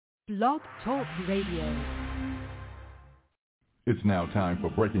Blog Talk Radio. It's now time for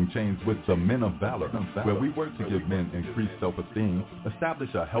Breaking Chains with the Men of Valor, where we work to give men increased self-esteem,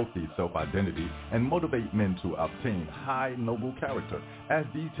 establish a healthy self-identity, and motivate men to obtain high, noble character, as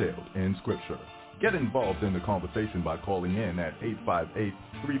detailed in Scripture. Get involved in the conversation by calling in at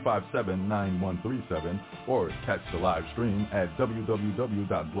 858-357-9137 or catch the live stream at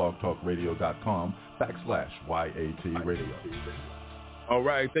www.blogtalkradio.com/YAT Radio. All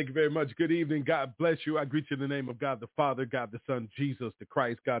right. Thank you very much. Good evening. God bless you. I greet you in the name of God the Father, God the Son, Jesus the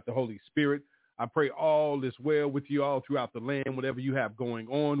Christ, God the Holy Spirit. I pray all is well with you all throughout the land, whatever you have going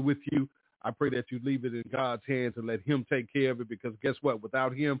on with you. I pray that you leave it in God's hands and let him take care of it, because guess what?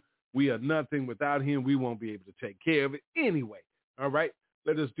 Without him, we are nothing. Without him, we won't be able to take care of it anyway. All right.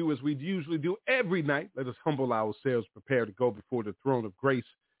 Let us do as we usually do every night. Let us humble ourselves, prepare to go before the throne of grace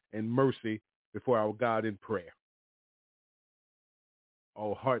and mercy before our God in prayer.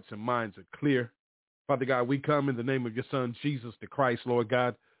 All hearts and minds are clear. Father God, we come in the name of your Son, Jesus the Christ, Lord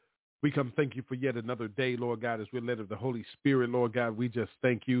God. We come thank you for yet another day, Lord God, as we're led of the Holy Spirit, Lord God. We just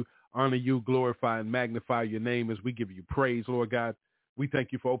thank you, honor you, glorify and magnify your name as we give you praise, Lord God. We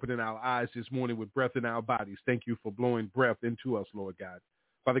thank you for opening our eyes this morning with breath in our bodies. Thank you for blowing breath into us, Lord God.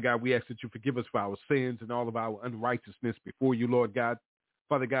 Father God, we ask that you forgive us for our sins and all of our unrighteousness before you, Lord God.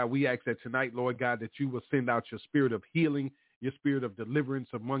 Father God, we ask that tonight, Lord God, that you will send out your spirit of healing, your spirit of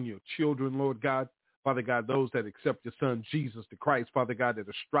deliverance among your children, Lord God. Father God, those that accept your Son, Jesus the Christ, Father God, that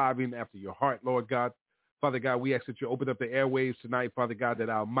are striving after your heart, Lord God. Father God, we ask that you open up the airwaves tonight, Father God,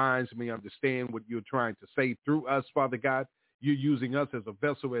 that our minds may understand what you're trying to say through us, Father God. You're using us as a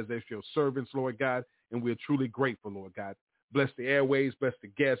vessel, as your servants, Lord God, and we're truly grateful, Lord God. Bless the airwaves, bless the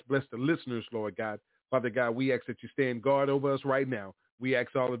guests, bless the listeners, Lord God. Father God, we ask that you stand guard over us right now. We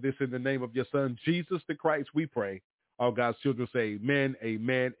ask all of this in the name of your Son, Jesus the Christ, we pray. All God's children say amen,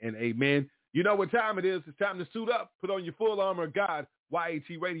 amen, and amen. You know what time it is. It's time to suit up, put on your full armor of God.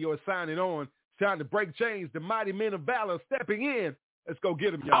 YAT Radio is signing on. It's time to break chains. The mighty men of valor stepping in. Let's go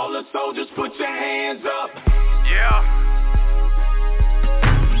get them, y'all. All the soldiers, put your hands up. Yeah.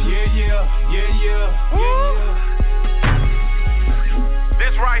 Yeah, yeah, yeah, yeah, yeah, yeah.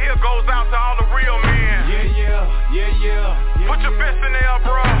 This right here goes out to all the real men. Yeah, yeah, yeah, yeah. Put your fist in there,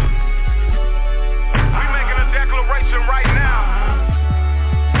 bro. We making a declaration right now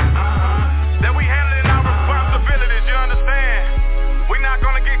that we handling our responsibilities, you understand? We're not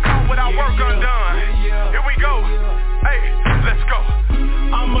gonna get caught with our work undone. Here we go. Hey, let's go.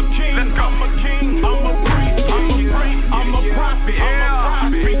 I'm a king, let's go. I'm a king, I'm a priest, I'm a priest, I'm a prophet,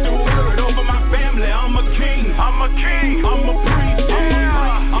 I speak the word over my family. I'm a king, I'm a king, I'm a priest,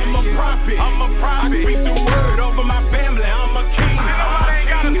 I'm a prophet, I speak the word over my family. I'm a king. Nobody ain't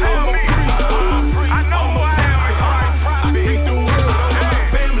gotta tell me. I know who I am in Christ. I speak the word over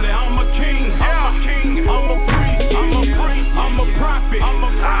my family. I'm a king, I'm a king, I'm a priest, I'm a priest, I'm a prophet, I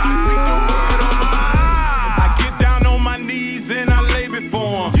speak the word over my. I get down on my knees and I lay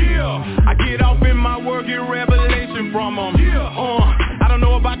before him. I get off in my word, get revelation from him. I don't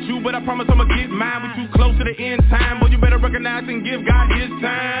know about you, but I promise I'ma get mine. We too close to the end time, boy, you better recognize and give God his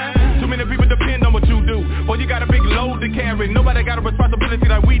time. Too many people depend on what you do. Boy, you got a big load to carry. Nobody got a responsibility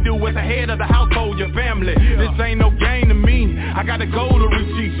like we do as the head of the household, your family. This ain't no game to me. I got a goal to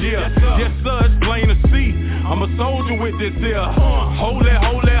reach each year. Yes, sir, it's plain to see. I'm a soldier with this here. Holy,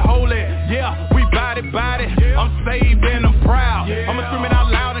 holy, holy. Yeah, we body. I'm saved and I'm proud. I'ma scream it out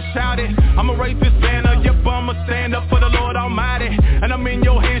loud and shout it. I'ma raise this banner. Yep, I'ma stand up for the Lord Almighty. And I'm in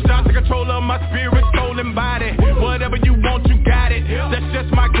your hands, trying to control of my spirit, soul, and body. Whatever you want, you got it. That's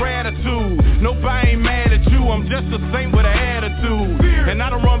just my gratitude. Nobody ain't mad at you. I'm just a saint with an attitude. And I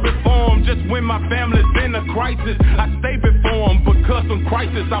don't run before them. Just when my family's in a crisis, I stay before them. Because in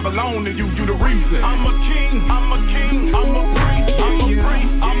crisis, I belong to you. You the reason. I'm a king. I'm a king. I'm a priest. I'm a priest.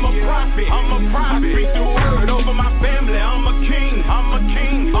 I'm a prophet. I'm a prophet. I speak the word over my family. I'm a king. I'm a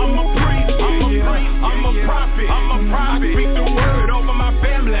king. I'm a priest. I'm a priest. I'm a prophet. I'm a prophet. I speak the word over my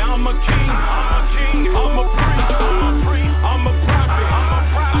family. I'm a king. I'm a king. I'm a priest. I'm a priest. I'm a prophet. I'm a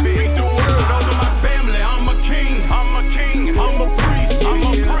prophet. I speak the word over my family. I'm a king. I'm a king. I'm a priest. I'm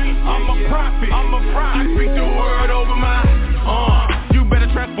a priest. I'm a prophet. I'm a prophet. I speak the word over my. You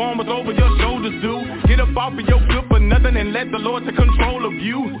better transform what's over your shoulders, dude. Get up off of your good for nothing and let the Lord take control of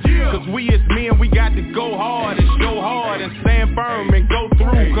you. Cause we as men, we got to go hard and show hard and stand firm and go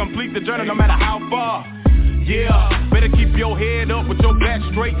through. Complete the journey no matter how far. Yeah, better keep your head up with your back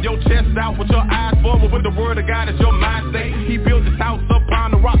straight, your chest out with your eyes forward with the word of God as your mind state. He built his house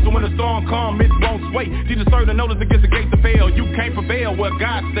upon the rock, so when the storm comes, it won't sway. Jesus served the notice against the gates to fail. You can't prevail where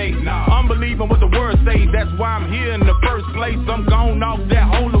God stays. I'm believing what the word says. That's why I'm here in the first place. I'm gone off that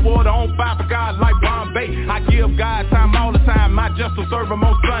holy water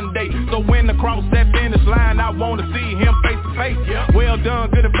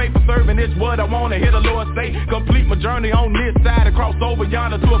blood, I wanna hear the Lord say, complete my journey on this side and cross over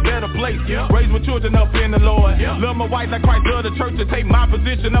yonder to a better place. Raise my children up in the Lord. Love my wife like Christ loved the church, to take my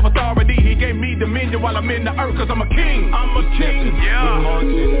position of authority. He gave me dominion while I'm in the earth, cause I'm a king. I'm a king.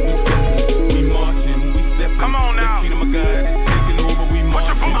 We marching, we stepping. Come on now. The kingdom of God is taking over. We marching. Put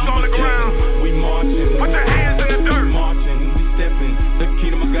your boots on the ground. We marching. Put your hands in the dirt. We marching, we stepping. The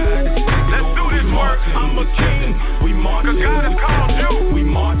kingdom of God is taking over. Let's do this work. I'm a king. We marching. Cause God has called you. We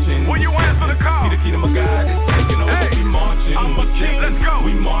marching. Will you answer the call? See, the kingdom of God is taking over. Hey, we marching. I'm a king. Let's go.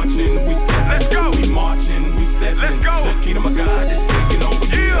 We marching. We stepping. Let's go. We marching. We stepping. Let's go. The kingdom of God is taking over.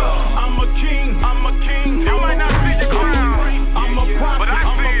 Yeah. I'm a king. I'm a king. You might not see your crown. I'm a prophet. But I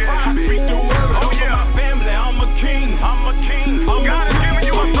see it. I speak the word. Oh yeah. My family. I'm a king. I'm a king. God has given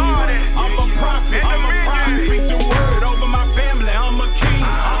you authority. I'm a prophet. I'm a prophet. Speak the word over my family. I'm a king.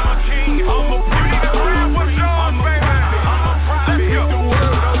 I'm a king. I'm a priest. What's yours, baby? I'm a prophet. Speak the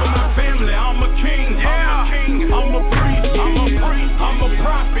word over my family. I'm a king. Yeah. I'm a king. I'm a priest. I'm a priest. I'm a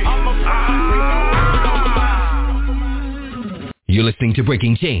prophet. I'm a prophet. Speak the word over my. You're listening to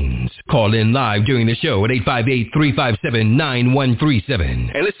Breaking Chains. Call in live during the show at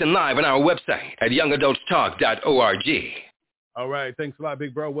 858-357-9137. And listen live on our website at youngadultstalk.org. All right. Thanks a lot,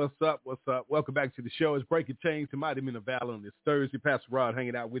 big bro. What's up? What's up? Welcome back to the show. It's Breaking Chains to Mighty Men of Valor on this Thursday. Pastor Rod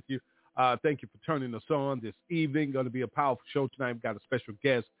hanging out with you. Thank you for turning us on this evening. Going to be a powerful show tonight. We've got a special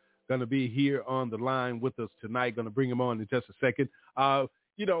guest going to be here on the line with us tonight. Going to bring him on in just a second.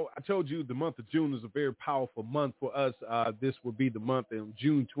 You know, I told you the month of June is a very powerful month for us. This will be the month on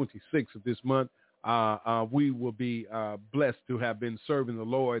June 26th of this month. We will be blessed to have been serving the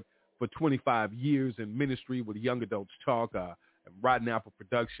Lord for 25 years in ministry with Young Adults Talk, Rotten Apple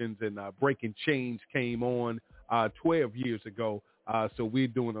Productions, and Breaking Chains came on 12 years ago. So we're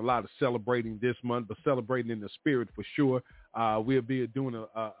doing a lot of celebrating this month, but celebrating in the spirit for sure. We'll be doing an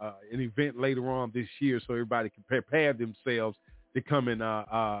event later on this year so everybody can prepare themselves to come and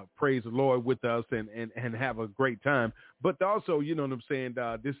praise the Lord with us and have a great time. But also, you know what I'm saying,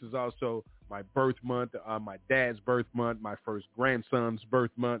 this is also my birth month, my dad's birth month, my first grandson's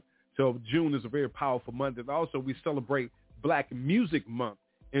birth month. So June is a very powerful month. And also we celebrate Black Music Month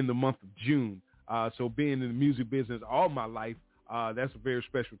in the month of June. So being in the music business all my life, that's a very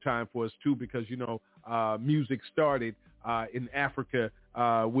special time for us too, because, you know, music started in Africa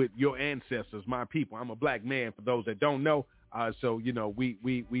with your ancestors, my people. I'm a black man for those that don't know. So, you know, we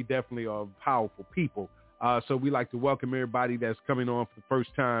definitely are powerful people. So we like to welcome everybody that's coming on for the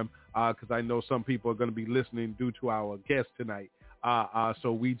first time, because I know some people are going to be listening due to our guest tonight.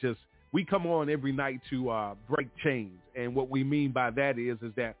 So we come on every night to break chains. And what we mean by that is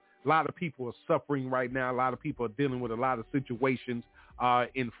that a lot of people are suffering right now. A lot of people are dealing with a lot of situations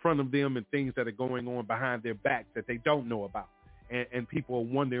in front of them and things that are going on behind their backs that they don't know about. And people are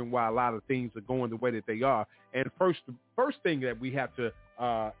wondering why a lot of things are going the way that they are. And first thing that we have to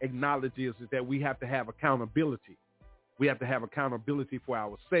acknowledge is that we have to have accountability. We have to have accountability for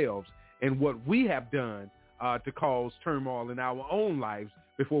ourselves and what we have done to cause turmoil in our own lives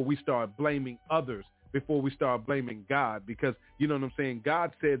before we start blaming others, before we start blaming God. Because, you know what I'm saying,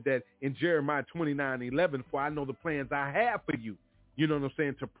 God said that in Jeremiah 29:11, for I know the plans I have for you. You know what I'm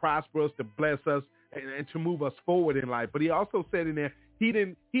saying, to prosper us, to bless us, and to move us forward in life. But he also said in there, he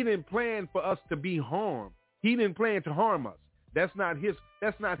didn't plan for us to be harmed. He didn't plan to harm us. That's not his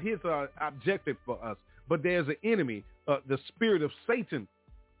objective for us. But there's an enemy. The spirit of Satan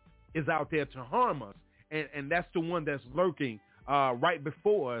is out there to harm us. And that's the one that's lurking right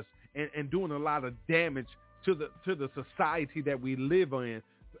before us and doing a lot of damage to the society that we live in.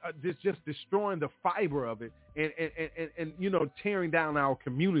 Just destroying the fiber of it and you know, tearing down our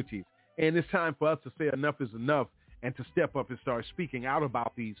communities. And it's time for us to say enough is enough and to step up and start speaking out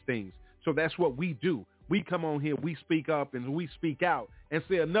about these things. So that's what we do. We come on here, we speak up and we speak out and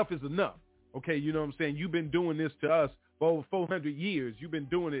say enough is enough. Okay, you know what I'm saying? You've been doing this to us for over 400 years. You've been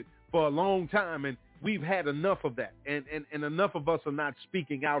doing it for a long time, and we've had enough of that. And enough of us are not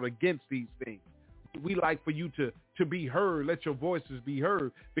speaking out against these things. We like for you to be heard. Let your voices be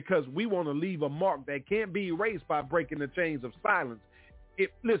heard, because we want to leave a mark that can't be erased by breaking the chains of silence.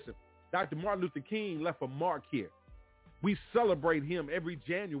 Listen, Dr. Martin Luther King left a mark here. We celebrate him every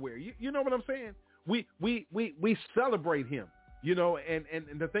January. You know what I'm saying? We celebrate him, you know, and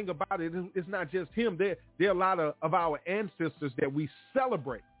the thing about it, it's not just him. There are a lot of our ancestors that we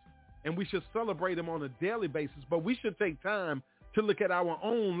celebrate, and we should celebrate them on a daily basis. But we should take time to look at our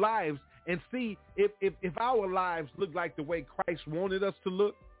own lives and see if our lives look like the way Christ wanted us to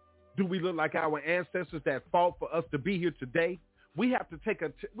look. Do we look like our ancestors that fought for us to be here today? We got to take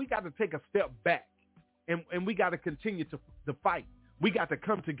a step back, and we got to continue to fight. We got to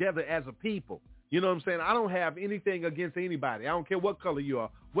come together as a people. You know what I'm saying? I don't have anything against anybody. I don't care what color you are,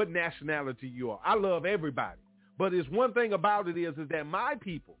 what nationality you are. I love everybody. But it's one thing about it is that my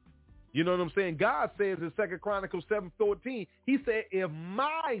people, you know what I'm saying? God says in 2 Chronicles 7:14, he said, if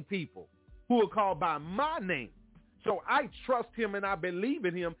my people who are called by my name. So I trust him and I believe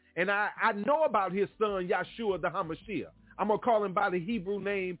in him, and I know about his son, Yahshua the HaMashiach. I'm going to call him by the Hebrew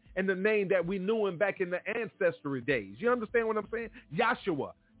name and the name that we knew him back in the ancestry days. You understand what I'm saying?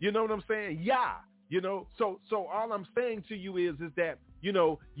 Yahshua. You know what I'm saying? Yah. You know, so all I'm saying to you is that, you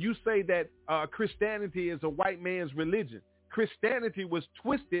know, you say that Christianity is a white man's religion. Christianity was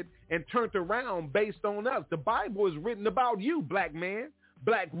twisted and turned around based on us. The Bible is written about you, black man,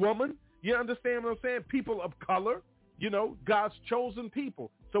 black woman. You understand what I'm saying? People of color, you know, God's chosen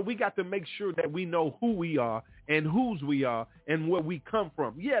people. So we got to make sure that we know who we are and whose we are and where we come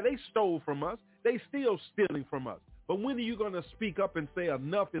from. Yeah, they stole from us. They still stealing from us. But when are you going to speak up and say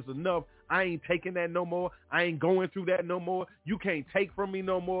enough is enough? I ain't taking that no more. I ain't going through that no more. You can't take from me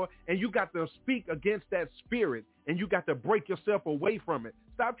no more. And you got to speak against that spirit, and you got to break yourself away from it.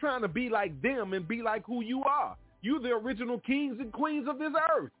 Stop trying to be like them and be like who you are. You the original kings and queens of this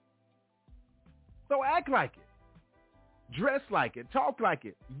earth. So act like it. Dress like it. Talk like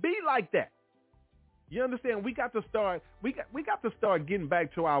it. Be like that. You understand? We got to start getting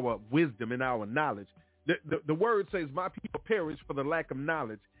back to our wisdom and our knowledge. The word says, my people perish for the lack of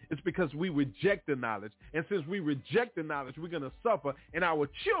knowledge. It's because we reject the knowledge. And since we reject the knowledge, we're going to suffer, and our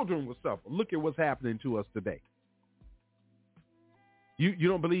children will suffer. Look at what's happening to us today. You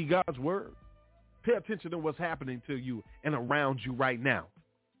don't believe God's word? Pay attention to what's happening to you and around you right now.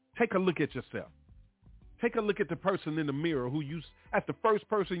 Take a look at yourself. Take a look at the person in the mirror that's the first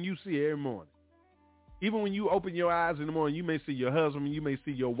person you see every morning. Even when you open your eyes in the morning, you may see your husband, you may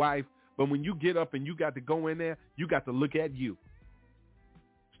see your wife, but when you get up and you got to go in there, you got to look at you.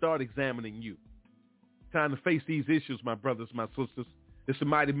 Start examining you. Time to face these issues, my brothers, my sisters. It's the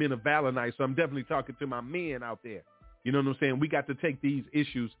Mighty Men of Valor night, so I'm definitely talking to my men out there. You know what I'm saying? We got to take these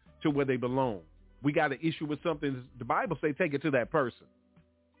issues to where they belong. We got an issue with something. The Bible say take it to that person.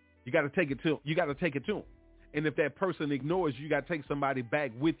 You got to take it to them. And if that person ignores you, you got to take somebody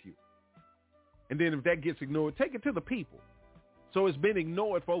back with you. And then if that gets ignored, take it to the people. So it's been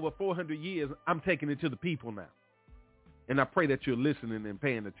ignored for over 400 years. I'm taking it to the people now. And I pray that you're listening and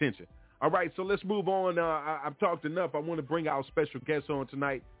paying attention. All right, so let's move on. I've talked enough. I want to bring our special guest on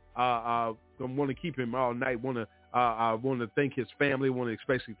tonight. I want to keep him all night. I want to thank his family. I want to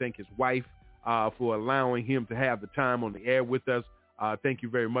especially thank his wife for allowing him to have the time on the air with us. Thank you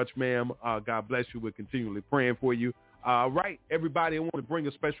very much, ma'am. God bless you. We're continually praying for you. All right, everybody, I want to bring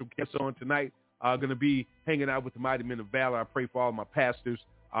a special guest on tonight. Going to be hanging out with the Mighty Men of Valor. I pray for all my pastors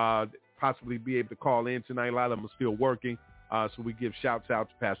possibly be able to call in tonight. A lot of them are still working, so we give shouts out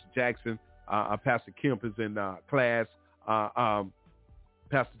to Pastor Jackson. Pastor Kemp is in class.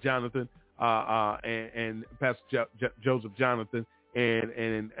 Pastor Jonathan and Pastor Joseph Jonathan and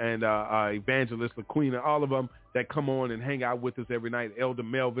Evangelist LaQuina, all of them that come on and hang out with us every night. Elder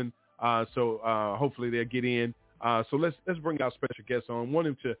Melvin. So hopefully they'll get in. So let's bring our special guest on. I want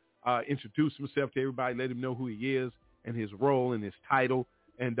him to introduce himself to everybody, let him know who he is and his role and his title.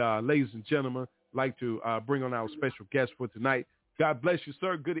 And ladies and gentlemen, I'd like to bring on our special guest for tonight. God bless you,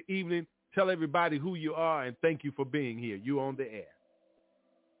 sir. Good evening. Tell everybody who you are and thank you for being here. You on the air.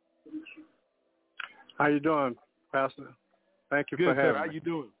 How you doing, Pastor? Thank you good, for having sir. me. How you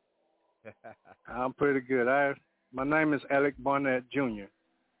doing? I'm pretty good. My name is Alec Barnett, Jr.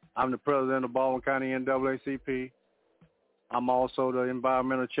 I'm the president of Baldwin County NAACP. I'm also the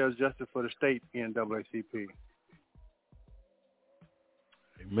environmental church justice for the state NAACP.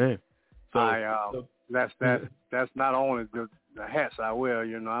 Amen. So that's not only the hats I wear.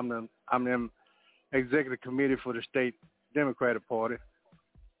 You know, I'm the executive committee for the state Democratic Party,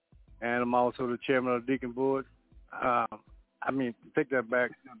 and I'm also the chairman of the Deacon Board. Take that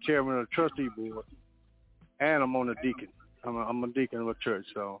back, chairman of the trustee board, and I'm on the deacon. I'm a deacon of a church,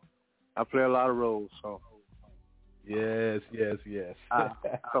 so I play a lot of roles. So. Yes.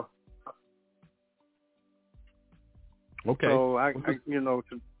 Okay. So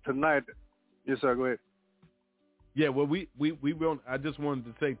tonight, yes, sir. Go ahead. Yeah. Well, I just wanted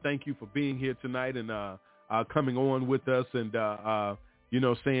to say thank you for being here tonight and coming on with us, and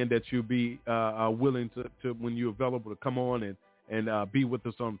saying that you'll be willing to when you're available to come on and be with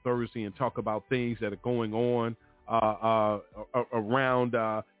us on Thursday and talk about things that are going on around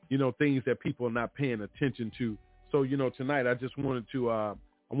things that people are not paying attention to. So, tonight I just wanted to, I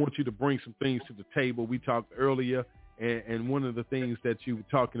want you to bring some things to the table. We talked earlier, and one of the things that you were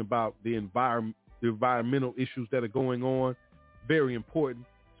talking about, the environmental issues that are going on. very important.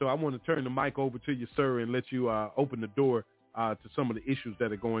 So I want to turn the mic over to you, sir, and let you open the door to some of the issues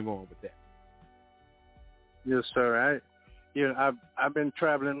that are going on with that. Yes, sir. I've been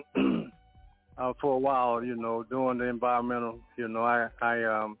traveling for a while, doing the environmental.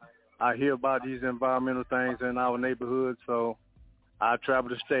 I hear about these environmental things in our neighborhood, so I travel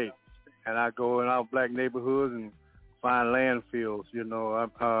the state and I go in our black neighborhoods and find landfills.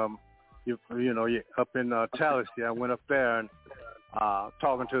 Up in Tallahassee, I went up there and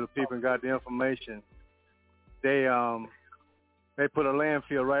talking to the people and got the information. They put a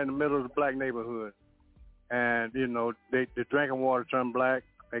landfill right in the middle of the black neighborhood, and the drinking water turned black.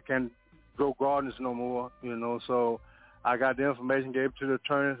 They can't grow gardens no more. So I got the information, gave it to the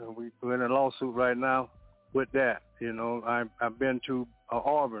attorneys, and we're in a lawsuit right now with that. I've been to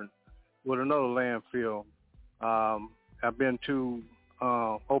Auburn with another landfill. I've been to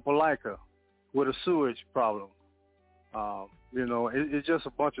Opelika with a sewage problem. It's just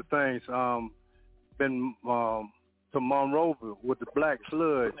a bunch of things. Been to Monroeville with the black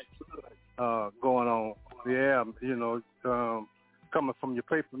sludge going on. Yeah, coming from your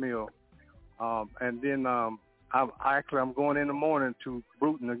paper mill. And then I'm going in the morning to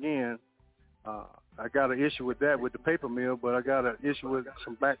Bruton again. I got an issue with that with the paper mill, but I got an issue with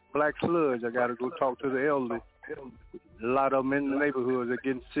some black sludge. I got to go talk to the elderly. A lot of them in the neighborhoods are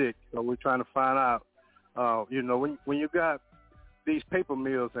getting sick, so we're trying to find out. When you got these paper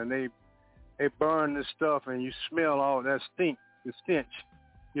mills and they burn this stuff and you smell all that stink, the stench,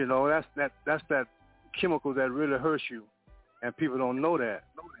 that's that chemical that really hurts you, and people don't know that.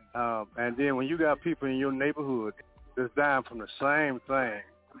 And then when you got people in your neighborhood that's dying from the same thing,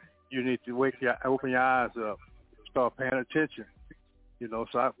 you need to open your eyes up, start paying attention. So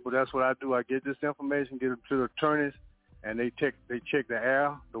that's what I do. I get this information, get it to the attorneys, and they check the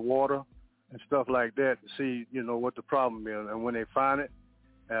air, the water, and stuff like that to see, what the problem is. And when they find it,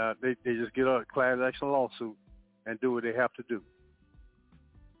 they just get a class action lawsuit and do what they have to do.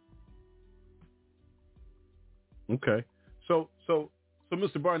 Okay. So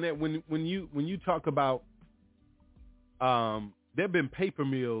Mr. Barnett, when you talk about there have been paper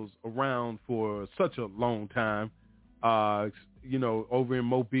mills around for such a long time. Over in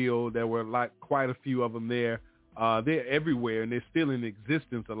Mobile, there were quite a few of them there. They're everywhere, and they're still in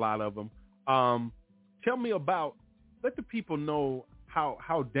existence, a lot of them. Tell me let the people know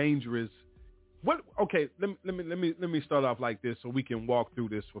how dangerous. Okay, let me start off like this so we can walk through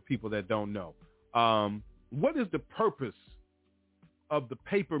this for people that don't know. What is the purpose of the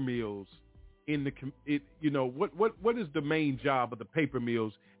paper mills in what is the main job of the paper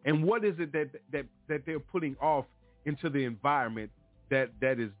mills, and what is it that they're putting off into the environment that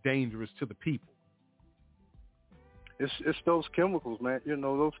is dangerous to the people? It's those chemicals, man.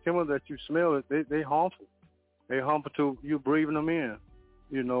 Those chemicals that you smell, they harmful. They harmful to you breathing them in.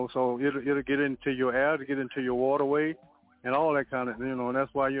 So it'll get into your air, to get into your waterway, and all that kind of. And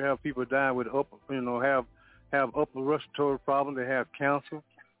that's why you have people dying with have upper respiratory problems. They have cancer.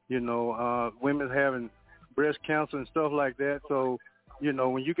 Women having breast cancer and stuff like that. So,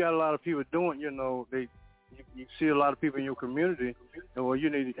 when you got a lot of people doing, you see a lot of people in your community, and you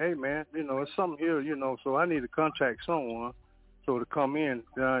need, hey man, it's something here, so I need to contact someone to come in.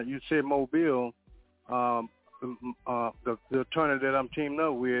 You said Mobile, the attorney that I'm teaming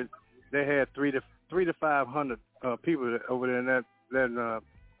up with, they had 300 to 500 people over there in that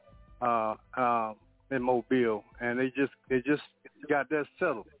in Mobile, and they just got that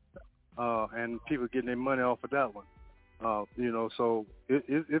settled. And people getting their money off of that one, so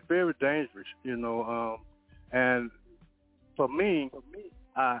it's very dangerous, and for me,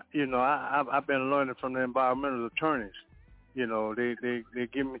 I've been learning from the environmental attorneys, they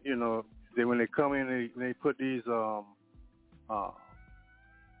give me, when they come in, they put these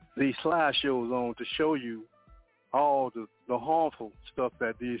slideshows on to show you all the harmful stuff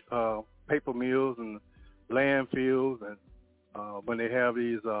that these paper mills and landfills and when they have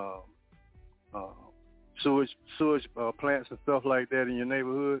these sewage plants and stuff like that in your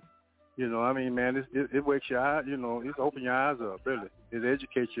neighborhood, man, it wakes your eyes, it opens your eyes up, really. It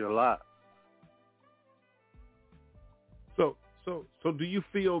educates you a lot. So do you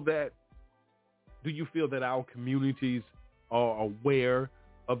feel that our communities are aware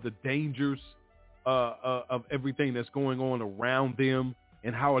of the dangers of everything that's going on around them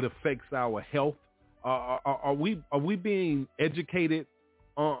and how it affects our health? Are we being educated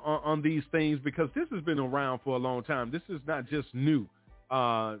on these things? Because this has been around for a long time. This is not just new.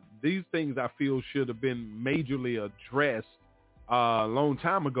 These things I feel should have been majorly addressed a long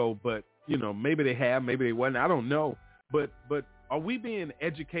time ago, but maybe they have, maybe they wasn't. I don't know. But are we being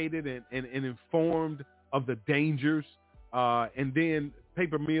educated and informed of the dangers and then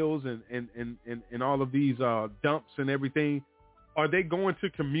paper mills and all of these dumps and everything, are they going to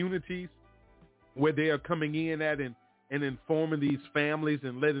communities where they are coming in at and informing these families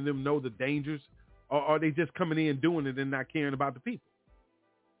and letting them know the dangers? Or are they just coming in doing it and not caring about the people?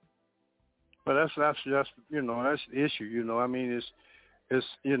 But that's that's the issue. I mean, it's it's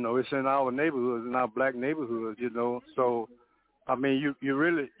in our neighborhoods, in our black neighborhoods. So I mean, you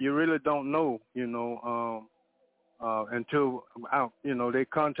really don't know. Until they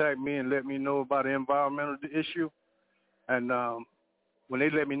contact me and let me know about the environmental issue, and when they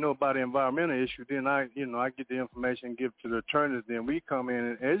let me know about the environmental issue, then I get the information and give it to the attorneys. Then we come in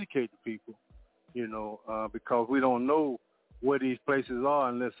and educate the people, because we don't know where these places are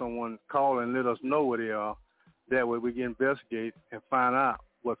unless someone call and let us know where they are. That way we can investigate and find out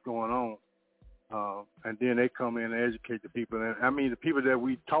what's going on. And then they come in and educate the people. And I mean, the people that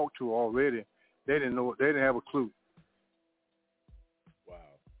we talked to already, they didn't have a clue.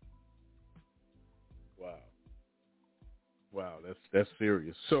 Wow, that's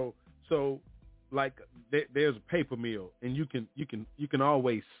serious. So like there's a paper mill, and you can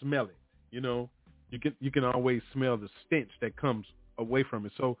always smell it. You can always smell the stench that comes away from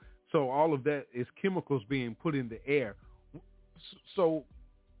it. So all of that is chemicals being put in the air. So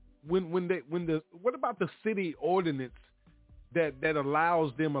what about the city ordinance that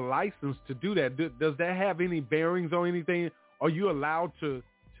allows them a license to do that? Does that have any bearings on anything? Are you allowed to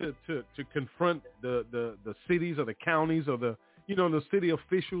confront the cities or the counties or the city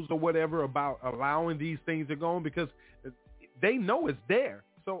officials or whatever about allowing these things to go on, because they know it's there?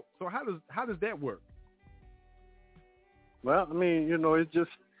 So how does that work? Well, I mean, it's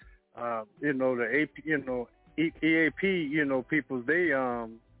just the EAP, people, they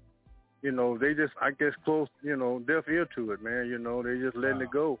just, I guess, close, deaf ear to it, man. They just letting it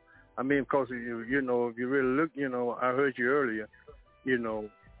go. I mean, because if you really look, I heard you earlier,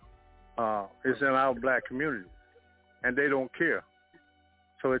 it's in our black community, and they don't care.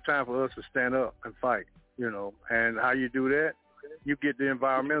 So it's time for us to stand up and fight, And how you do that? You get the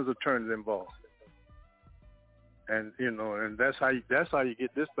environmental attorneys involved, and and that's how you get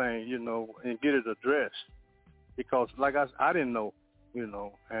this thing, and get it addressed. Because like I didn't know,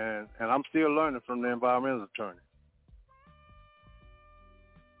 and I'm still learning from the environmental attorney.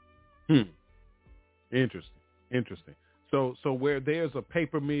 Interesting. So where there's a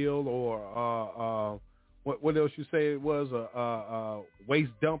paper mill or what else you say it was, a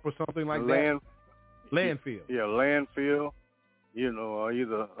waste dump or something like that? Landfill. Yeah, landfill. Or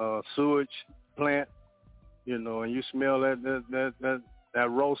either a sewage plant. And you smell that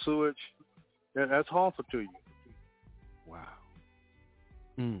raw sewage. That's harmful to you. Wow.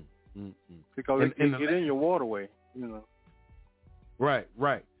 Because it can get in your waterway. Right.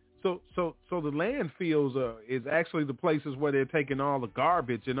 So the landfills is actually the places where they're taking all the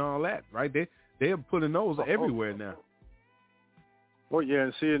garbage and all that, right? They're putting those everywhere now. Well, yeah,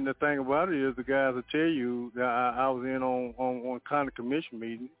 and seeing the thing about it is the guys will tell you that I was in on county commission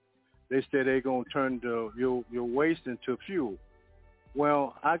meeting. They said they're gonna turn your waste into fuel.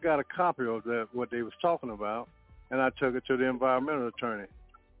 Well, I got a copy of that, what they was talking about, and I took it to the environmental attorney,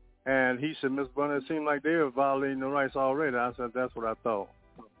 and he said, Ms. Bunner, it seemed like they were violating the rights already. I said, that's what I thought.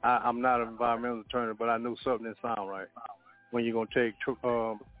 I'm not an environmental attorney, but I knew something didn't sound right when you're gonna take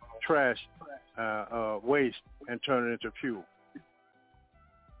trash, waste, and turn it into fuel.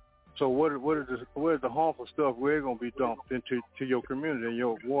 So what is the harmful stuff where it's going to be dumped into your community, in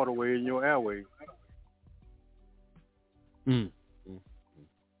your waterway, and your airway?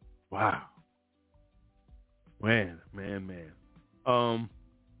 Wow. Man. I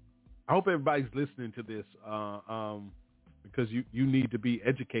hope everybody's listening to this because you need to be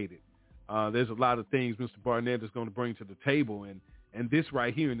educated. There's a lot of things Mr. Barnett is going to bring to the table, and this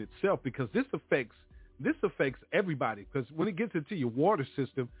right here in itself, because this affects everybody, because when it gets into your water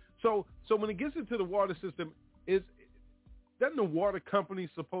system, so when it gets into the water system, doesn't the water company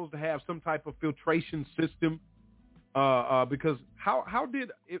supposed to have some type of filtration system? Because how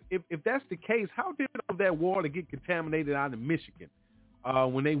did, if that's the case, how did all that water get contaminated out in Michigan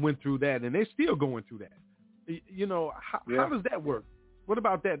when they went through that, and they're still going through that? How does that work? What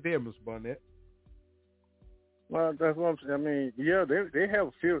about that there, Mr. Barnett? Well, that's what I'm saying. I mean, yeah, they have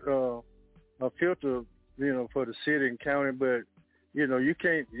a filter, for the city and county, but you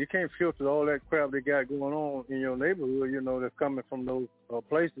can't filter all that crap they got going on in your neighborhood, that's coming from those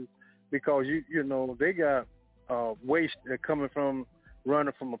places, because they got waste that coming from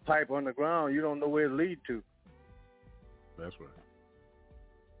running from a pipe underground. You don't know where it lead to. That's right.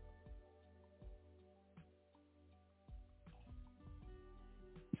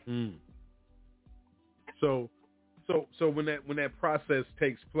 So So when that process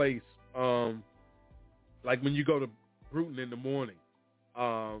takes place, like when you go to Bruton in the morning,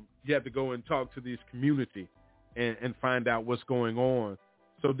 you have to go and talk to this community and find out what's going on.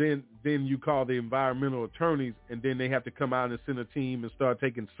 So then you call the environmental attorneys, and then they have to come out and send a team and start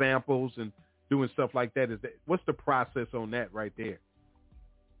taking samples and doing stuff like that. What's the process on that right there?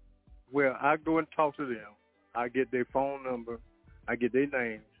 Well, I go and talk to them. I get their phone number. I get their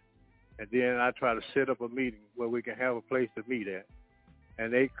names. And then I try to set up a meeting where we can have a place to meet at.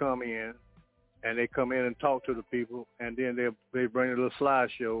 And they come in, and talk to the people, and then they bring a little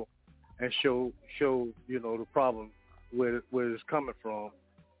slideshow and show the problem where it's coming from,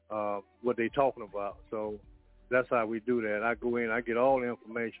 what they talking about. So that's how we do that. I go in, I get all the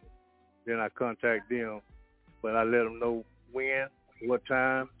information, then I contact them, but I let them know when, what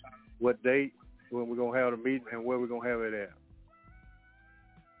time, what date, when we're gonna have the meeting, and where we're gonna have it at.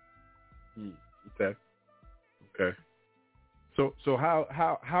 Okay. So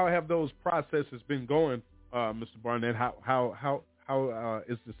how have those processes been going, Mr. Barnett? How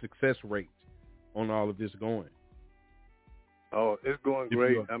is the success rate on all of this going? Oh, it's going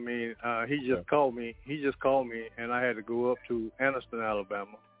great. I mean, he just called me. And I had to go up to Anniston,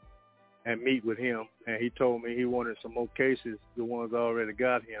 Alabama, and meet with him. And he told me he wanted some more cases. The ones I already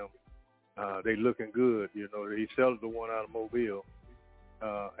got him, they looking good. He settled the one out of Mobile,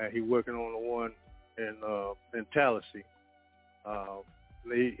 and he working on the one in Tallahassee.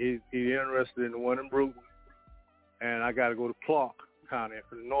 He interested in the one in Bruton, and I got to go to Clark County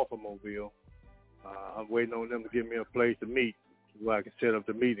north of Mobile. I'm waiting on them to give me a place to meet where I can set up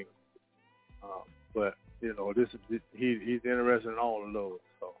the meeting. But he's interested in all of those.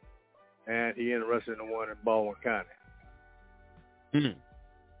 So, and he's interested in the one in Baldwin County.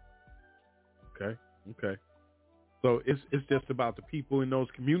 Okay. So it's just about the people in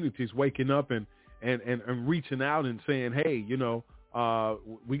those communities waking up and reaching out and saying, hey,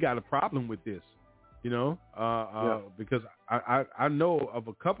 we got a problem with this, because I know of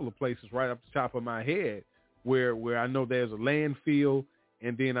a couple of places right off the top of my head where I know there's a landfill,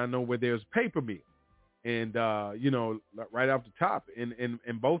 and then I know where there's a paper mill, and right off the top,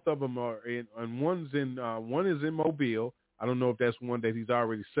 and both of them are and one is in Mobile. I don't know if that's one that he's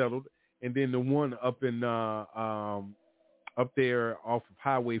already settled, and then the one up in up there off of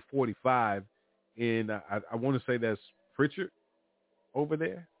Highway 45. And I want to say that's Pritchard over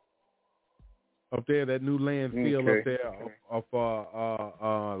there. Up there, that new landfill up there off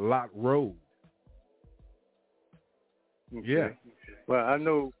Lot Road. Okay. Yeah. Well, I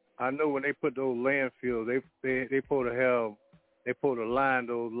know when they put those landfills, they supposed to line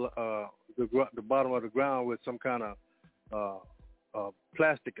those the bottom of the ground with some kind of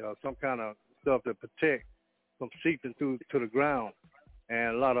plastic or some kind of stuff to protect from seeping through to the ground,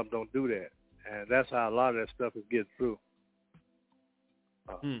 and a lot of them don't do that. And that's how a lot of that stuff is getting through.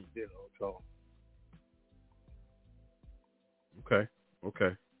 So. Okay.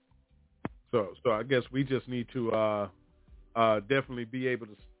 So I guess we just need to definitely be able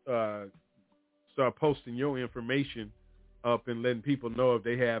to start posting your information up and letting people know if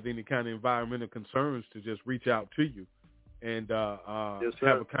they have any kind of environmental concerns to just reach out to you and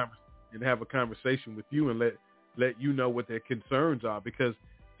have a conversation with you and let you know what their concerns are, because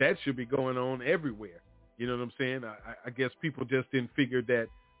that should be going on everywhere. You know what I'm saying? I guess people just didn't figure that.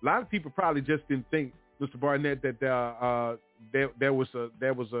 A lot of people probably just didn't think, Mr. Barnett, that there was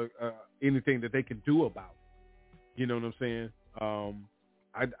anything that they could do about it. You know what I'm saying?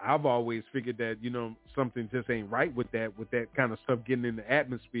 I've always figured that something just ain't right with that kind of stuff getting in the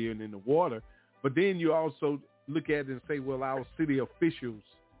atmosphere and in the water. But then you also look at it and say, well, our city officials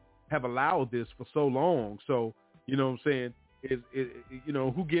have allowed this for so long, so you know what I'm saying? Is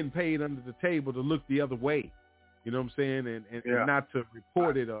who getting paid under the table to look the other way, you know what I'm saying, and not to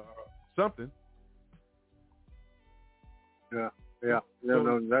report it or something. No, that's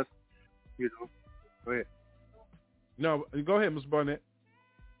go ahead. No, go ahead, Mr. Barnett.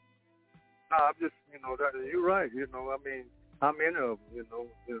 No, I'm just you're right. I mean, how many of them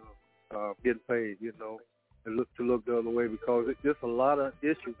getting paid, and to look the other way, because it's just a lot of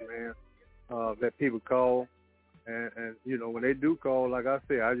issues, man, that people call. And when they do call, like I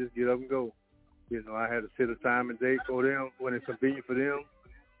say, I just get up and go. I had to set a time and date for them when it's convenient for them.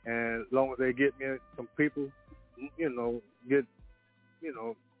 And as long as they get me some people, get,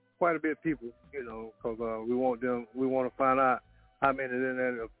 quite a bit of people, because we want to find out how many of them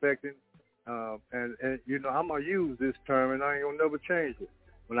that are affecting. And I'm going to use this term, and I ain't going to never change it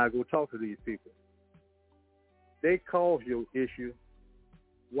when I go talk to these people. They cause your issue.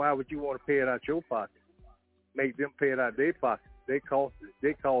 Why would you want to pay it out your pocket? Make them pay it out their pocket. They cause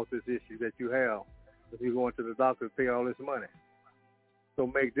this issue that you have. if you're going to the doctor to pay all this money. So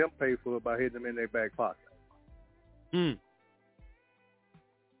make them pay for it by hitting them in their back pocket. I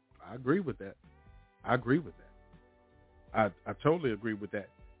agree with that. I totally agree with that.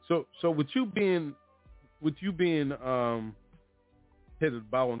 So with you being head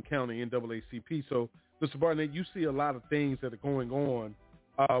of Baldwin County NAACP, so Mr. Barnett, you see a lot of things that are going on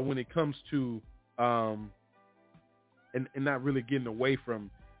when it comes to and not really getting away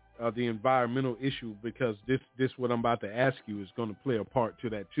from the environmental issue, because this what I'm about to ask you is going to play a part to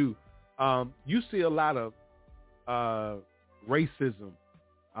that too. You see a lot of racism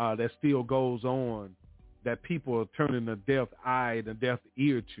that still goes on, that people are turning a deaf eye and a deaf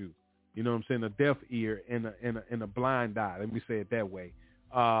ear to. You know what I'm saying? A deaf ear and a blind eye. Let me say it that way.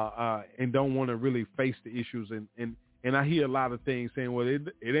 And don't want to really face the issues. And I hear a lot of things saying, well,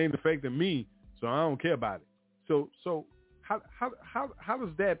 it ain't affecting me, so I don't care about it. So how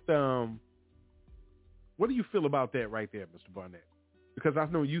does that? What do you feel about that right there, Mr. Barnett? Because I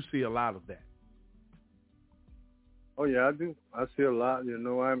know you see a lot of that. Oh yeah, I do. I see a lot. You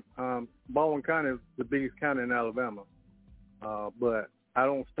know, I'm Baldwin County is the biggest county in Alabama, but I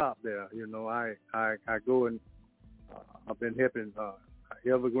don't stop there. You know, I go and I've been helping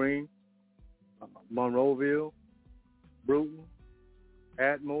Evergreen, Monroeville, Bruton,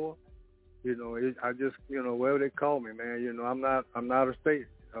 Atmore. You know, I just, you know, wherever they call me, man. You know, I'm not a state,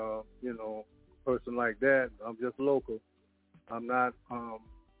 you know, person like that. I'm just local. I'm not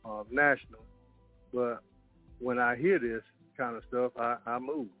national. But when I hear this kind of stuff, I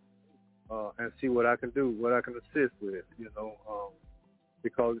move and see what I can do, what I can assist with. You know,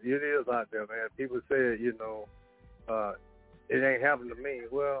 because it is out there, man. People say, you know, it ain't happened to me.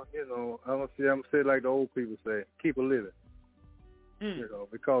 Well, you know, I'm gonna say like the old people say, keep a living. You know,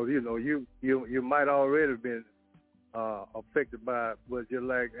 because you know you might already have been affected by it, but just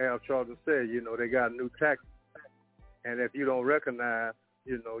like Al Charlton said, you know, they got new taxes, and if you don't recognize,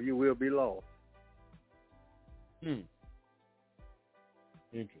 you know, you will be lost. Interesting.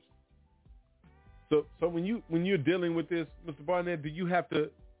 So when you're dealing with this, Mr. Barnett,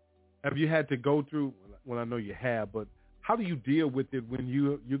 have you had to go through? Well, I know you have, but how do you deal with it when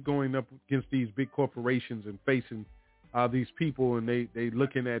you're going up against these big corporations and facing these people and they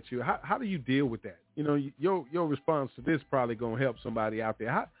looking at you? How do you deal with that? You know, your response to this probably gonna help somebody out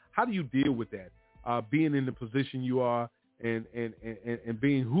there. How do you deal with that? Being in the position you are and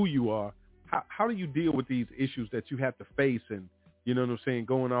being who you are, how do you deal with these issues that you have to face, and you know what I'm saying,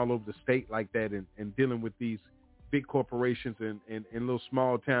 going all over the state like that and dealing with these big corporations and little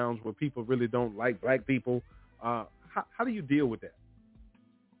small towns where people really don't like black people? How do you deal with that?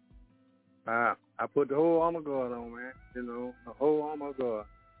 I put the whole armor guard on, man. You know, the whole armor guard.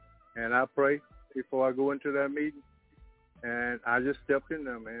 And I pray before I go into that meeting. And I just step in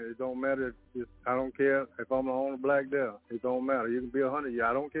there, man. It don't matter. I don't care if I'm the only black there. It don't matter. You can be 100 years.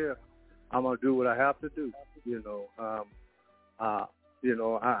 I don't care. I'm gonna do what I have to do. You know.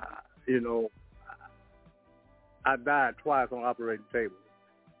 I died twice on operating table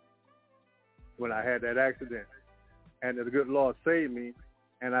when I had that accident, and the good Lord saved me.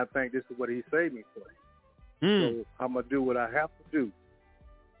 And I think this is what he saved me for. So I'm going to do what I have to do.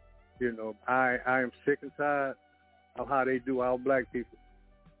 You know, I am sick and tired of how they do our black people.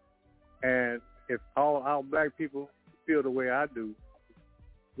 And if all our black people feel the way I do,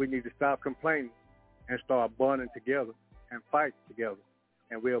 we need to stop complaining and start bonding together and fight together.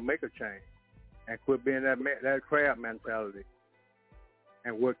 And we'll make a change. And quit being that crab mentality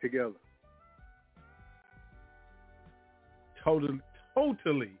and work together.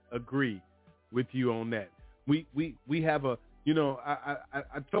 Totally agree with you on that. We have a, you know,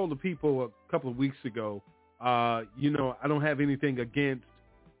 I told the people a couple of weeks ago, you know, I don't have anything against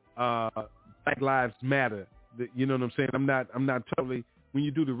Black Lives Matter. You know what I'm saying? I'm not totally, when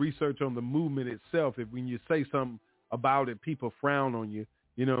you do the research on the movement itself, when you say something about it, people frown on you.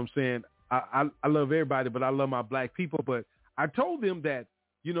 You know what I'm saying? I love everybody, but I love my black people. But I told them that,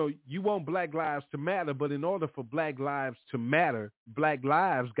 you know, you want Black lives to matter, but in order for Black lives to matter, Black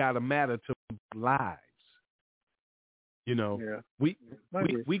lives got to matter to lives. You know, we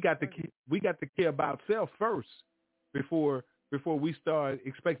got to care about self first before we start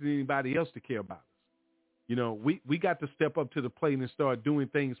expecting anybody else to care about us. You know, we got to step up to the plate and start doing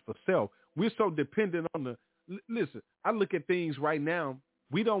things for self. We're so dependent on listen, I look at things right now.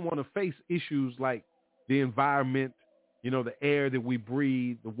 We don't want to face issues like the environment, you know, the air that we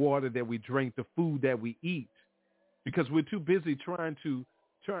breathe, the water that we drink, the food that we eat, because we're too busy trying to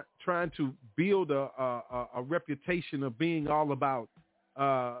build a reputation of being all about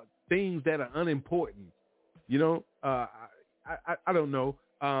things that are unimportant. You know, I don't know.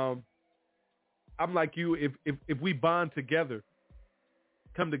 I'm like you. If we bond together,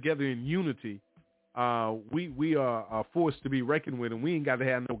 come together in unity, we are a force to be reckoned with, and we ain't got to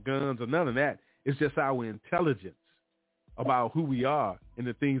have no guns or none of that. It's just our intelligence about who we are and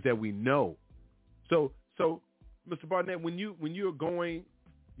the things that we know. So, Mr. Barnett, when you're going,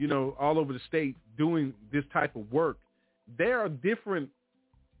 all over the state doing this type of work, there are different.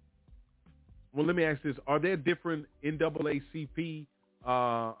 Well, let me ask this: are there different NAACP?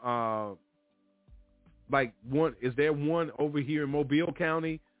 Like one, is there one over here in Mobile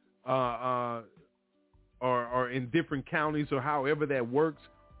County, or in different counties, or however that works?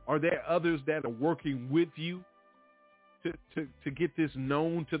 Are there others that are working with you to get this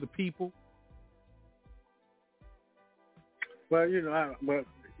known to the people? Well, but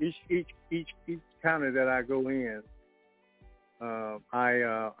each county that I go in,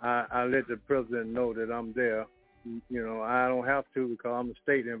 I let the president know that I'm there. I don't have to because I'm a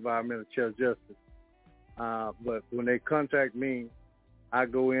state environmental chair justice. But when they contact me, I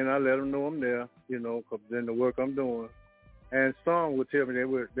go in, I let them know I'm there, because then the work I'm doing. And some would tell me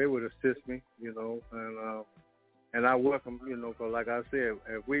they would assist me, and I welcome, because like I said,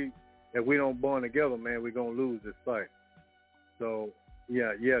 if we don't bond together, man, we're gonna lose this fight. So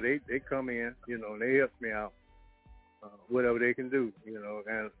yeah, they come in, they help me out, whatever they can do,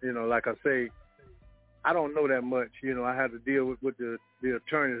 and like I say, I don't know that much, I have to deal with the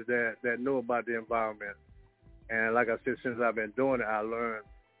attorneys that know about the environment. And like I said, since I've been doing it, I learned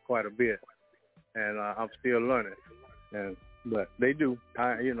quite a bit, and I'm still learning. But they do.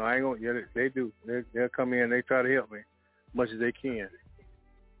 I ain't gonna. Yeah, they do. They'll come in. They try to help me as much as they can.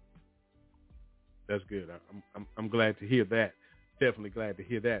 That's good. I'm glad to hear that. Definitely glad to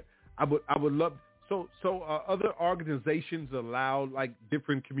hear that. I would love. So other organizations allow, like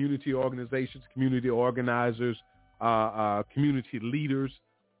different community organizations, community organizers, community leaders.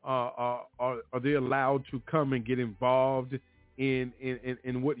 Are they allowed to come and get involved in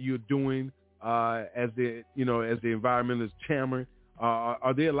what you're doing as the environmentalist chairman?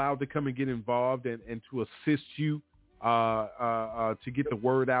 Are they allowed to come and get involved and to assist you to get the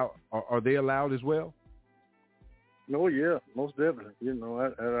word out? Are they allowed as well? Oh yeah, most definitely.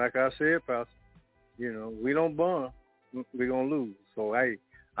 Like I said, Pastor, we don't bond, we're gonna lose. So I ain't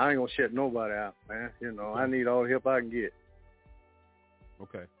gonna shut nobody out, man. I need all the help I can get.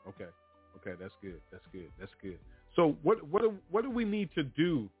 Okay. That's good. So what do we need to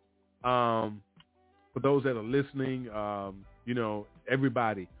do for those that are listening?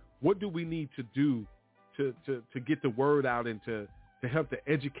 Everybody, what do we need to do to get the word out and to help to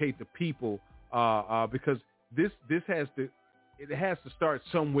educate the people? Because this has to start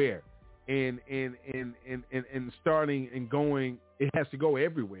somewhere, and starting and going. It has to go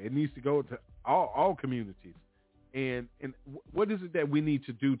everywhere. It needs to go to all communities. And what is it that we need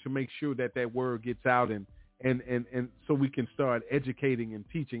to do to make sure that word gets out and so we can start educating and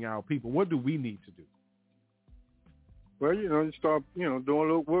teaching our people? What do we need to do? Well, you start, doing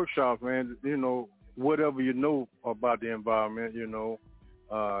little workshops, man. Whatever you know about the environment, you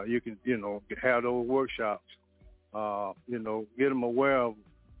can, have those workshops. Get them aware of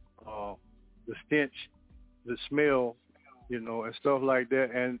the stench, the smell, and stuff like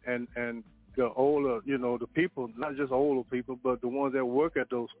that, and the older, the people, not just older people, but the ones that work at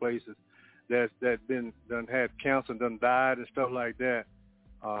those places that done had cancer, done died and stuff like that,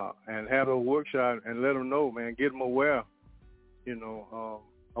 and have a workshop and let them know, man, get them aware,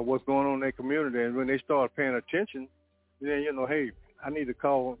 of what's going on in their community. And when they start paying attention, then, hey, I need to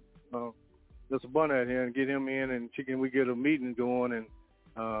call Mr. Barnett here and get him in, and we get a meeting going, and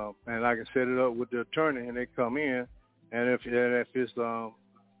I can set it up with the attorney, and they come in, and if it's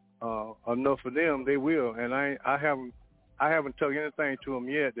enough for them, they will. And I haven't took anything to them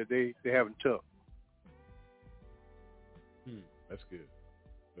yet that they haven't took. That's good.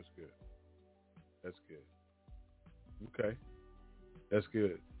 Okay, that's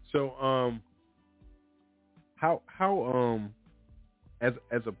good. So how as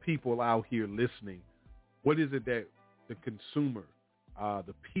a people out here listening, what is it that the consumer,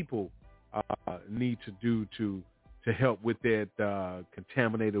 the people need to do to help with that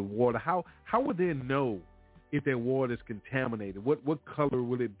contaminated water? How would they know if their water is contaminated? What color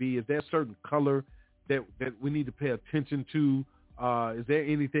will it be? Is there a certain color that we need to pay attention to? Is there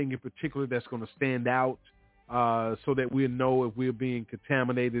anything in particular that's going to stand out so that we know if we're being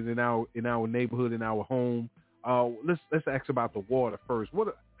contaminated in our neighborhood, in our home? Let's ask about the water first.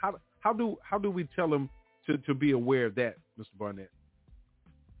 How do we tell them to be aware of that, Mr. Barnett?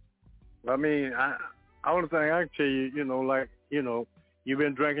 I mean, only thing I can tell you, you've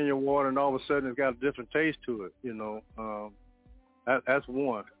been drinking your water and all of a sudden it's got a different taste to it, that's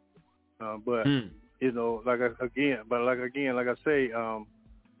one. But you know, like I say,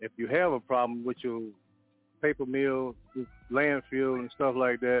 if you have a problem with your paper mill, landfill, and stuff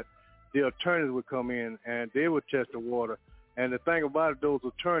like that, the attorneys would come in and they would test the water. And the thing about it, those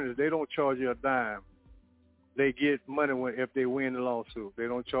attorneys, they don't charge you a dime. They get money if they win the lawsuit. They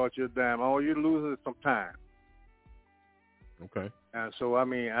don't charge you a dime. All you're losing is some time. Okay. And so, I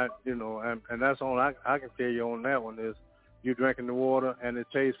mean, and that's all I can tell you on that one is you're drinking the water and it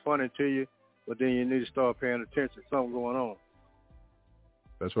tastes funny to you, but then you need to start paying attention. Something going on.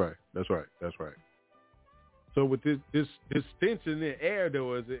 That's right. So with this stench in the air,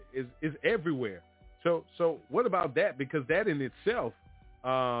 though, is everywhere. So what about that? Because that in itself,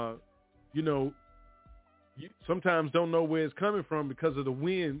 you sometimes don't know where it's coming from because of the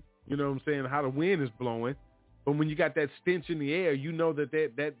wind. You know what I'm saying? How the wind is blowing. But when you got that stench in the air, you know that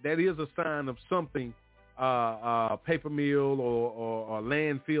is a sign of something, paper mill or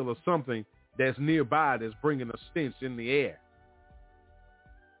landfill or something that's nearby that's bringing a stench in the air.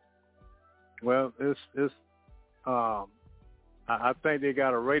 Well, it's I think they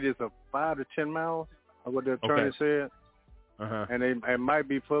got a radius of 5 to 10 miles, of what the attorney said, and it might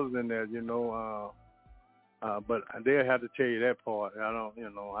be further than that, but they'll have to tell you that part. I don't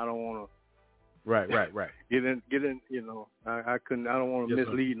want to. Right. Get in. I couldn't. I don't want to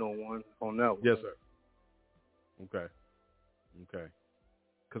mislead no one on that one. Yes, sir. Okay.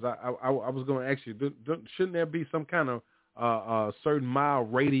 Because I was going to ask you, shouldn't there be some kind of certain mile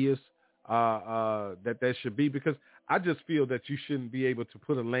radius that should be? Because I just feel that you shouldn't be able to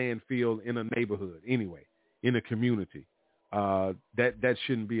put a landfill in a neighborhood anyway, in a community. That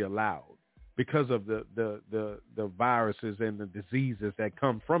shouldn't be allowed because of the viruses and the diseases that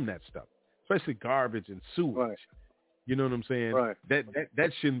come from that stuff, especially garbage and sewage. Right. You know what I'm saying? Right.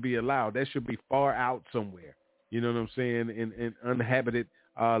 That shouldn't be allowed. That should be far out somewhere. You know what I'm saying? In uninhabited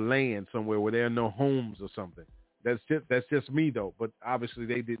land somewhere where there are no homes or something. That's just me though. But obviously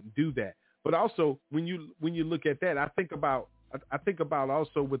they didn't do that. But also when you look at that, I think about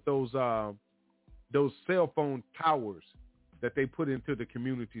also with those cell phone towers that they put into the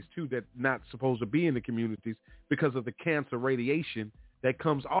communities too, that not supposed to be in the communities because of the cancer radiation that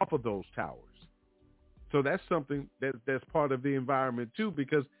comes off of those towers. So that's something that's part of the environment too,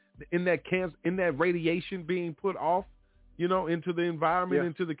 because in that radiation being put off, into the environment,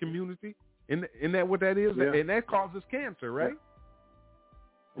 into the community, isn't that what that is? Yeah. And that causes cancer, right?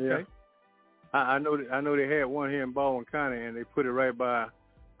 Yeah. Okay. I know they had one here in Baldwin County, and they put it right by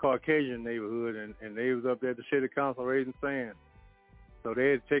Caucasian neighborhood, and they was up there at the city council raising sand, so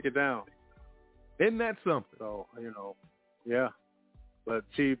they had to take it down. Isn't that something? So yeah. But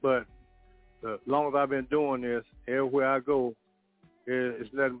as long as I've been doing this, everywhere I go,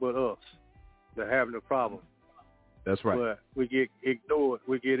 it's nothing but us that having the problem. That's right. But we get ignored.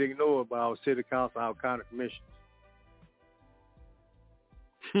 We get ignored by our city council, our county commissions.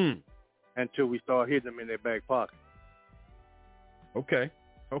 Until we start hitting them in their back pocket. Okay.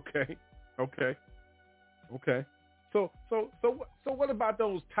 So what about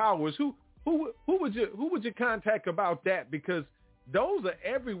those towers? Who would you contact about that? Because those are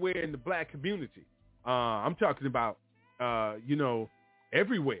everywhere in the black community. I'm talking about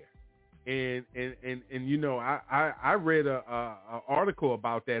everywhere. And I read a article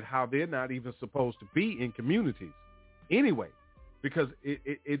about that, how they're not even supposed to be in communities anyway, because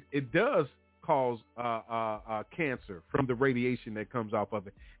it does cause cancer from the radiation that comes off of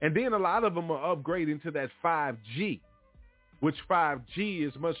it. And then a lot of them are upgrading to that 5G, which 5G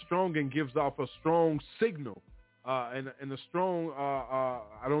is much stronger and gives off a strong signal and a strong,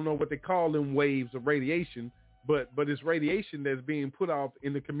 I don't know what they call them, waves of radiation, but it's radiation that's being put off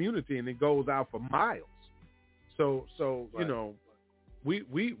in the community, and it goes out for miles. So right.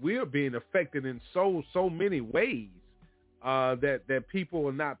 We are being affected in so many ways that people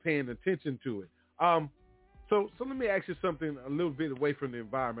are not paying attention to it. So let me ask you something a little bit away from the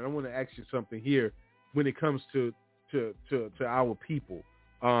environment. I want to ask you something here when it comes to our people.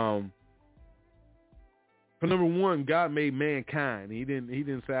 For number one, God made mankind. He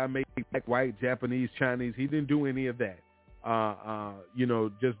didn't say I made black, white, Japanese, Chinese. He didn't do any of that.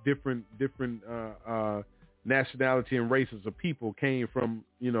 Just different nationality and races of people came from,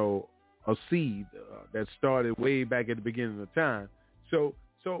 a seed that started way back at the beginning of time. So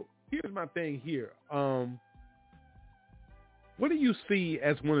here's my thing here. What do you see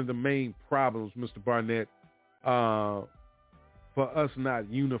as one of the main problems, Mr. Barnett, for us not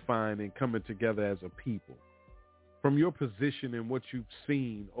unifying and coming together as a people? From your position and what you've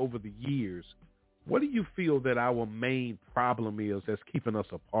seen over the years, what do you feel that our main problem is that's keeping us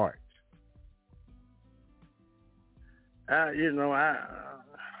apart?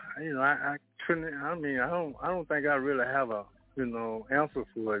 I couldn't. I mean, I don't think I really have a answer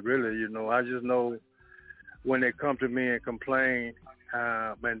for it. Really, I just know when they come to me and complain,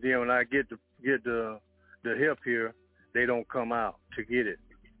 and then when I get the help here, they don't come out to get it.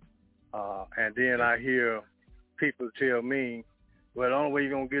 And then I hear people tell me, well, the only way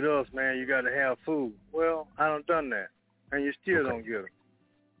you're going to get us, man, you got to have food. Well, I done that, and you still don't get them.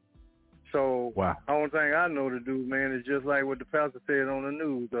 So the only thing I know to do, man, is just like what the pastor said on the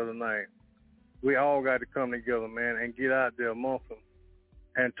news the other night. We all got to come together, man, and get out there amongst them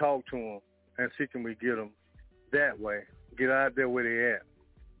and talk to them and see can we get them that way. Get out there where they at,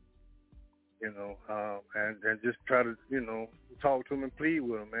 and just try to, talk to them and plead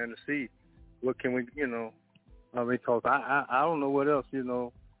with them, man, to see what can we, because I don't know what else,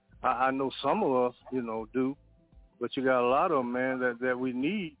 I know some of us, do, but you got a lot of them, man, that we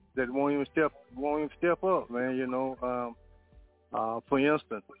need that won't even step up, man. For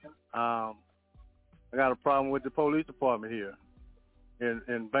instance, I got a problem with the police department here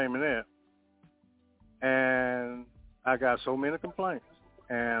in Baymonette, and I got so many complaints,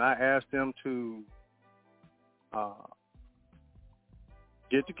 and I asked them to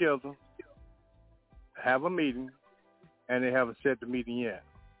get together, have a meeting, and they haven't set the meeting yet.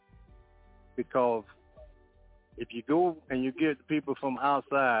 Because if you go and you get people from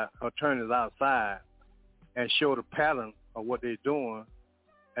outside, attorneys outside, and show the pattern of what they're doing,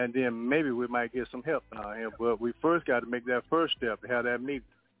 and then maybe we might get some help down here. But we first got to make that first step to have that meeting.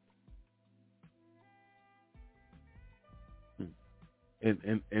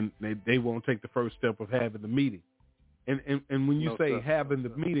 And they won't take the first step of having the meeting. And when you say having the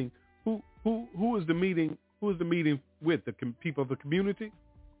meeting, who is the meeting? Who is the meeting with? The people of the community?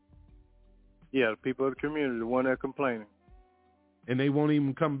 Yeah, the people of the community, the one that complaining. And they won't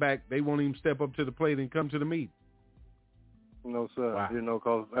even come back. They won't even step up to the plate and come to the meeting. No, sir. Wow.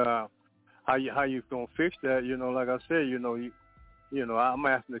 Because how you gonna fix that? Like I said, I'm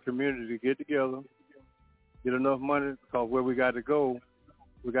asking the community to get together, get enough money, because where we got to go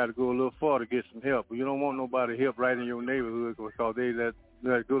a little far to get some help. You don't want nobody help right in your neighborhood because they that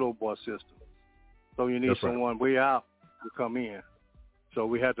good old boy system. So you need someone way out to come in. So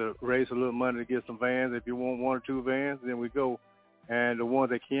we had to raise a little money to get some vans. If you want 1 or 2 vans, then we go. And the ones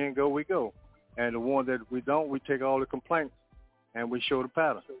that can go, we go. And the ones that we don't, we take all the complaints and we show the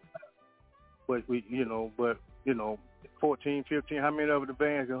pattern. But 14, 15, how many of the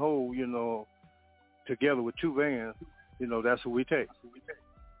vans can hold, together with 2 vans, that's what we take.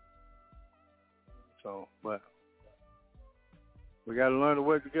 So, but we got to learn to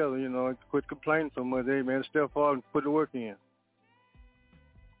work together, and quit complaining so much. Hey, man, step forward and put the work in.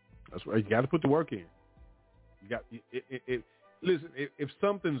 That's right. You got to put the work in. You got listen. If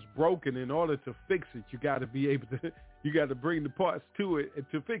something's broken, in order to fix it, you got to be able to. You got to bring the parts to it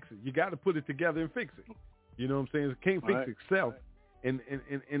to fix it. You got to put it together and fix it. You know what I'm saying? It can't fix itself.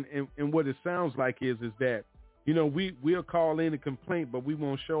 And what it sounds like is that we'll call in a complaint, but we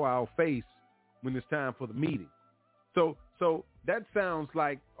won't show our face when it's time for the meeting. So that sounds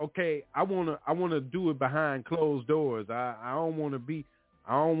like, okay, I wanna do it behind closed doors. I don't want to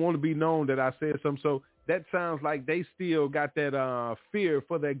be known that I said something. So that sounds like they still got that fear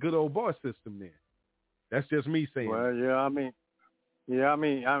for that good old boy system there. That's just me saying. Well,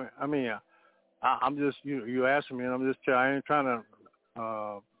 I'm just you asking me, and I'm just I ain't trying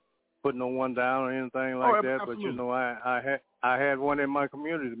to put no one down or anything like that. Absolutely. But I had one in my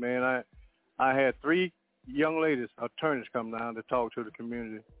community, man. I had 3 young ladies, attorneys, come down to talk to the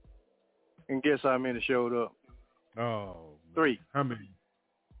community, and guess how many showed up? Oh, 3. How many?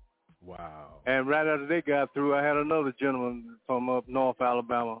 Wow. And right after they got through, I had another gentleman from up North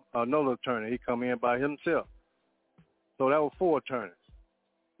Alabama, another attorney. He come in by himself. So that was 4 attorneys,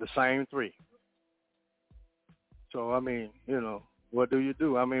 the same 3. So, I mean, what do you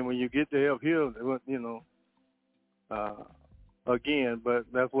do? I mean, when you get the help here, again, but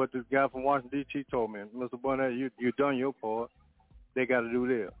that's what this guy from Washington, D.C. told me. Mr. Barnett, you done your part. They got to do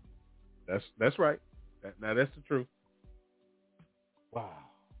theirs. That's right. Now, that's the truth.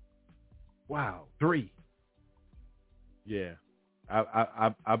 Wow. 3. Yeah.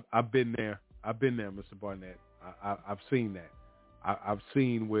 I've been there. Mr. Barnett. I've seen that. I've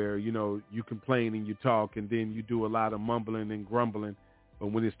seen where, you complain and you talk and then you do a lot of mumbling and grumbling. But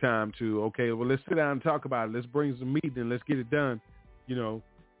when it's time to, okay, well, let's sit down and talk about it. Let's bring some meeting. Let's get it done.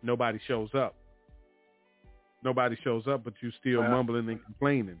 Nobody shows up. But you still mumbling and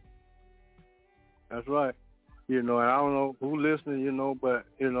complaining. That's right. And I don't know who listening, but,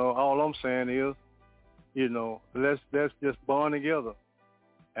 all I'm saying is, let's just bond together.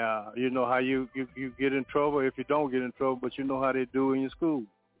 How you get in trouble if you don't get in trouble, but you know how they do in your school.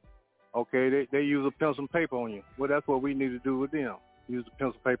 Okay, they use a pencil and paper on you. Well, that's what we need to do with them. Use the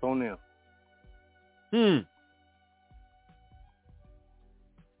pencil and paper on them.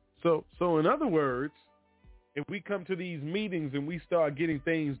 So in other words, if we come to these meetings and we start getting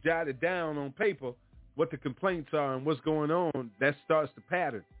things jotted down on paper, what the complaints are and what's going on, that starts the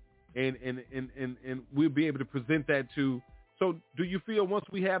pattern. And we'll be able to present that to. So do you feel once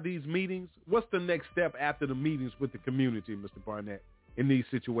we have these meetings, what's the next step after the meetings with the community, Mr. Barnett, in these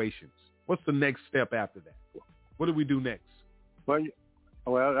situations? What's the next step after that? What do we do next? Well,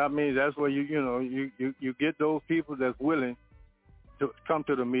 I mean, that's where you get those people that's willing to come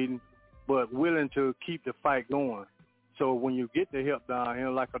to the meeting, but willing to keep the fight going. So when you get the help down here,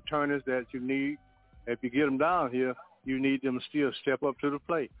 like attorneys that you need, if you get them down here, you need them to still step up to the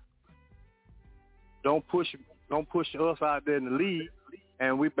plate. Don't push us out there in the lead,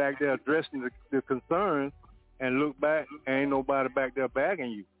 and we back there addressing the concerns, and look back, ain't nobody back there bagging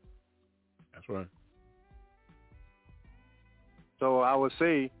you. That's right. So I would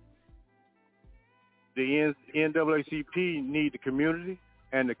say the NAACP need the community,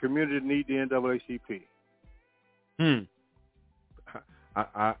 and the community need the NAACP.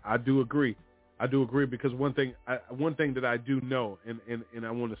 I do agree. I do agree because one thing that I do know, and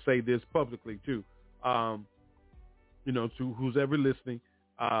I want to say this publicly too, to who's ever listening,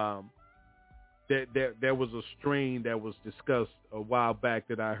 there was a strain that was discussed a while back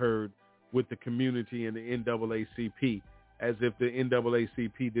that I heard with the community and the NAACP, as if the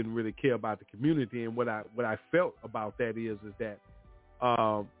NAACP didn't really care about the community. And what I felt about that is that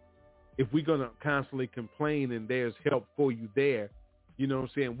if we're going to constantly complain and there's help for you there, you know what I'm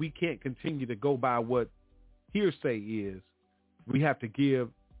saying, we can't continue to go by what hearsay is. We have to give,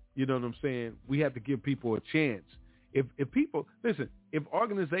 you know what I'm saying, we have to give people a chance. If people, listen, if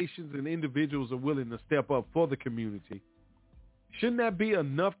organizations and individuals are willing to step up for the community, shouldn't that be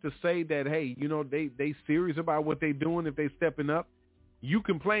enough to say that, hey, they serious about what they're doing if they stepping up? You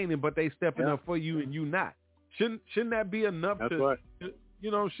complaining, but they stepping up for you and you not. Shouldn't that be enough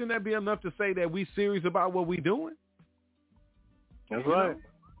shouldn't that be enough to say that we serious about what we doing? That's right.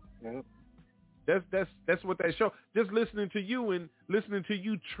 Yeah. That's what that show. Just listening to you and listening to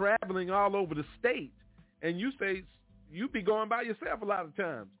you traveling all over the state, and you say you be going by yourself a lot of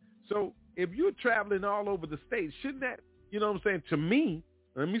times. So if you're traveling all over the state, shouldn't that, you know what I'm saying, to me,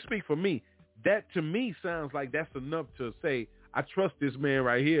 let me speak for me, that to me sounds like that's enough to say, I trust this man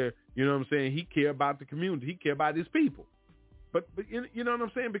right here, you know what I'm saying, he care about the community, he care about his people. But you know what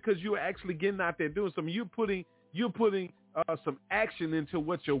I'm saying, because you're actually getting out there doing something, you're putting some action into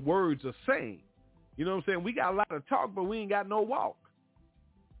what your words are saying. You know what I'm saying? We got a lot of talk, but we ain't got no walk.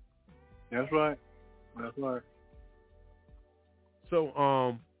 That's right. That's right.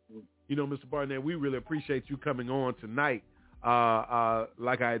 So, Mr. Barnett, we really appreciate you coming on tonight.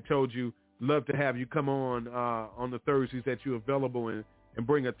 Like I had told you, love to have you come on the Thursdays that you're available and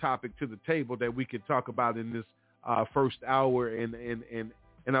bring a topic to the table that we could talk about in this first hour. And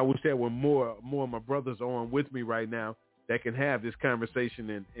I wish there were more of my brothers on with me right now that can have this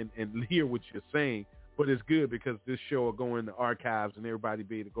conversation and hear what you're saying. But it's good because this show will go in the archives and everybody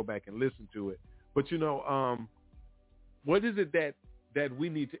be able to go back and listen to it. But, what is it that we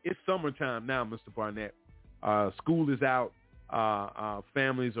need to – it's summertime now, Mr. Barnett. School is out.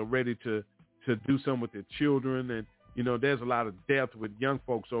 Families are ready to do something with their children. And, there's a lot of death with young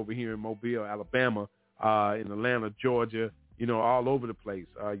folks over here in Mobile, Alabama, in Atlanta, Georgia, all over the place.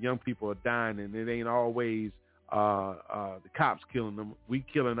 Young people are dying, and it ain't always the cops killing them. We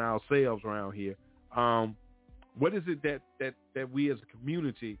killing ourselves around here. What is it that we as a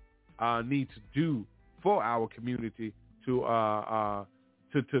community need to do for our community to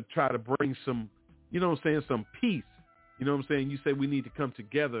try to bring some, some peace? You know what I'm saying? You say we need to come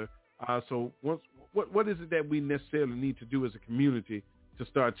together. So what is it that we necessarily need to do as a community to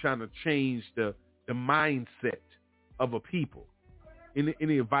start trying to change the mindset of a people?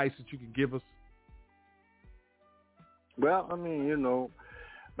 Any advice that you can give us? Well, I mean,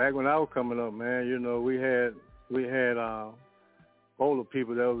 back when I was coming up, man, we had older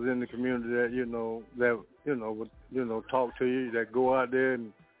people that was in the community that would talk to you, that go out there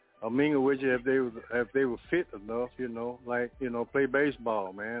and mingle with you if they were fit enough, play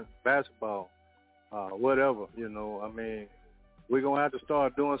baseball, man, basketball, whatever, I mean, we're gonna have to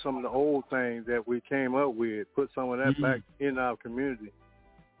start doing some of the old things that we came up with, put some of that back in our community,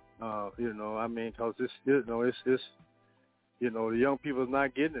 I mean, because it's the young people's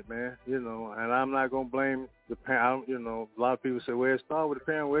not getting it, man, and I'm not going to blame the parent. A lot of people say, well, it started with the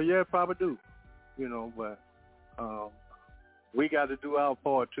parent. Well, yeah, it probably do, but we got to do our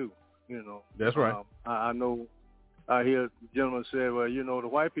part too, That's right. I know I hear the gentleman say, well, you know, the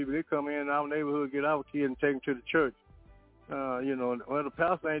white people, they come in our neighborhood, get our kids and take them to the church. You know, well, the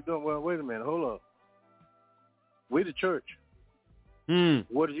pastor ain't doing, well, wait a minute, hold up. We the church.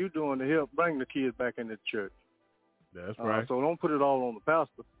 What are you doing to help bring the kids back into the church? That's right. So don't put it all on the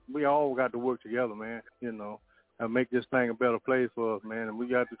pastor. We all got to work together, man, you know, and make this thing a better place for us, man. And we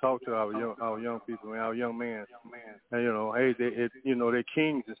got to talk to our young people, man, our young men. And, you know, hey, you know, they're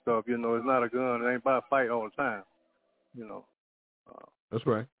kings and stuff. You know, it's not a gun. It ain't about a fight all the time, you know. That's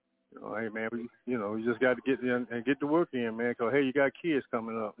right. You know, hey, man, we just got to get in and get to work in, man, because, hey, you got kids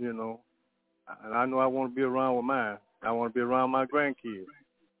coming up, you know. And I know I want to be around with mine. I want to be around my grandkids.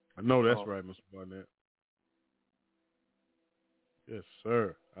 I know that's right, Mr. Barnett. Yes,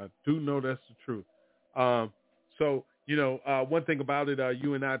 sir. I do know that's the truth. So, you know, one thing about it,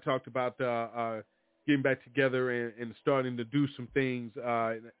 you and I talked about getting back together and starting to do some things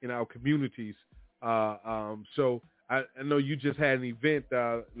in our communities. So I know you just had an event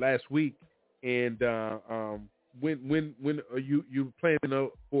last week, and when are you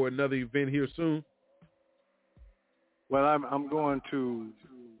planning for another event here soon? Well, I'm going to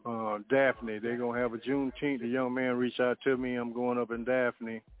Daphne. They're going to have a Juneteenth. The young man reached out to me. I'm going up in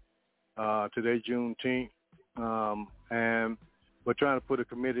Daphne today, Juneteenth. And we're trying to put a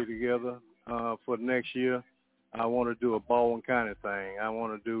committee together for the next year. I want to do a Baldwin County thing. I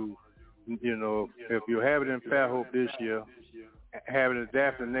want to do, you know, if you have it in Fairhope this year, have it in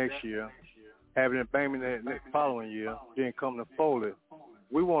Daphne next year, have it in Bangman the following year, then come to Foley.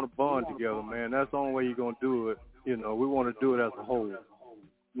 We want to bond together, man. That's the only way you're going to do it. You know, we want to do it as a whole.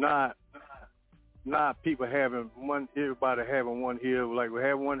 Not people having one, everybody having one here, like we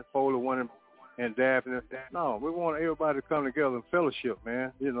have one in Foley, one in Daphne. No, we want everybody to come together in fellowship,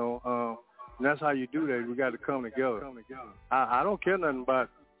 man. You know, and that's how you do that. We got to come together. I don't care nothing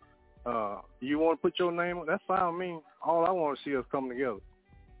about, you want to put your name on, that's fine with me. All I want to see is come together.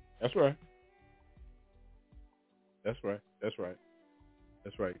 That's right. That's right. That's right.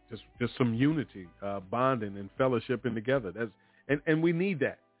 That's right. Just some unity, bonding and fellowshipping together. And we need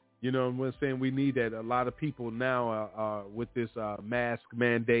that. You know, we're saying we need that. A lot of people now with this mask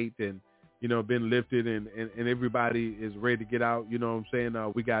mandate and, you know, been lifted and everybody is ready to get out. You know what I'm saying?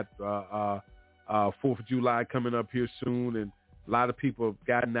 We got 4th of July coming up here soon, and a lot of people have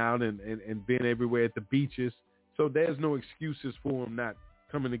gotten out and been everywhere at the beaches. So there's no excuses for them not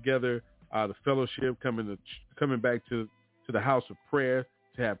coming together, the fellowship, coming back to the house of prayer,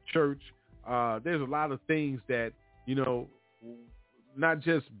 to have church. There's a lot of things that, you know, not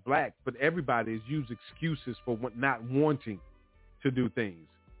just black, but everybody has used excuses for not wanting to do things.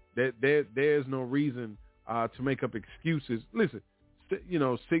 There's no reason to make up excuses. Listen, you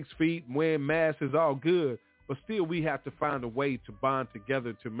know, 6 feet, wearing masks is all good, but still we have to find a way to bond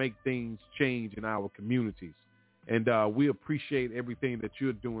together to make things change in our communities. And we appreciate everything that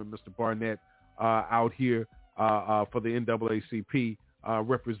you're doing, Mr. Barnett, out here for the NAACP,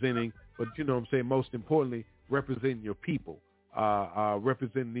 representing, but you know what I'm saying, most importantly, representing your people,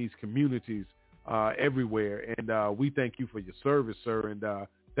 representing these communities everywhere. And we thank you for your service, sir, and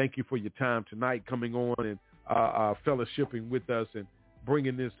thank you for your time tonight coming on and fellowshipping with us and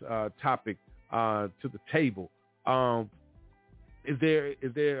bringing this topic to the table. Is there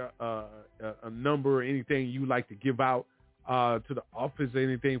a number or anything you like to give out to the office,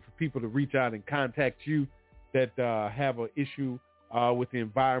 anything for people to reach out and contact you that have an issue with the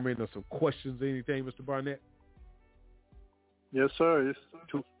environment or some questions or anything, Mr. Barnett? Yes, sir. It's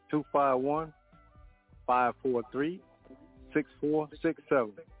 251-543-6467.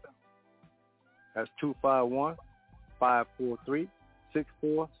 That's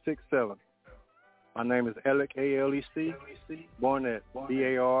 251-543-6467. My name is Alec, A-L-E-C, Barnett,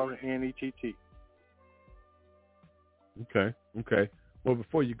 B-A-R-N-E-T-T. Okay. Well,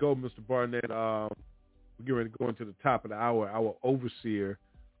 before you go, Mr. Barnett, we're getting ready to go into the top of the hour. Our overseer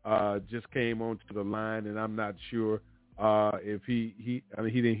just came onto the line, and I'm not sure if he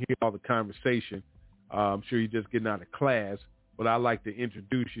didn't hear all the conversation. I'm sure he's just getting out of class, but I'd like to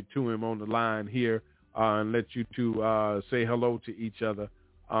introduce you to him on the line here and let you two say hello to each other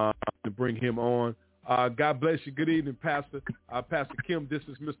to bring him on. God bless you. Good evening, Pastor. Pastor Kim, this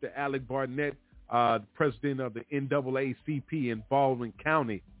is Mr. Alec Barnett, the president of the NAACP in Baldwin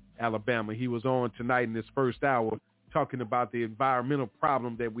County, Alabama. He was on tonight in this first hour talking about the environmental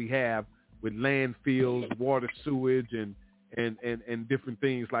problem that we have with landfills, water sewage, and different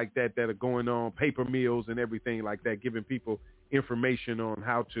things like that are going on, paper mills and everything like that, giving people information on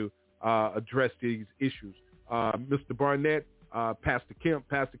how to address these issues. Mr. Barnett, Pastor Kemp,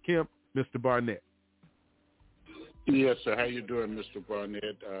 Mr. Barnett. Yes, sir. How you doing, Mr.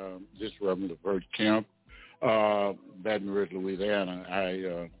 Barnett? This is Reverend Levert Kemp. Baton Rouge, Louisiana.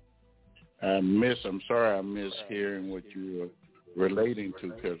 I'm sorry I miss hearing what you were relating to,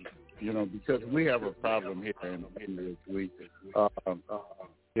 because we have a problem here in Baton Rouge.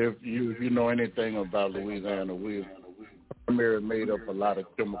 If you know anything about Louisiana, we primarily made up a lot of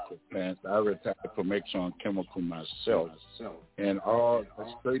chemical plants. I retired from Exxon Chemical myself, and all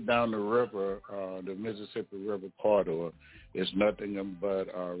straight down the river, the Mississippi River corridor, is nothing but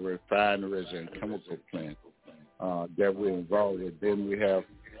refineries and chemical plants that we're involved with. Then we have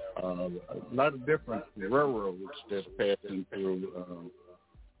a lot of different railroads that's passing through.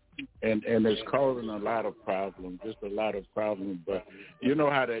 And it's causing a lot of problems, just a lot of problems. But you know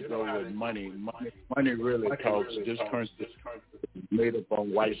how that goes with money. Money really talks. This country is made up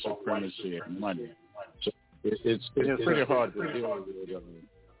on white supremacy and money. So it's pretty hard to deal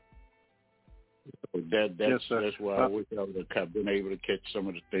with. That's why we have been able to catch some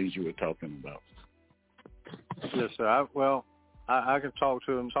of the things you were talking about. Yes, sir. I can talk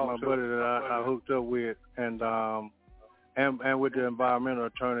to my buddy that I hooked up with, and with the environmental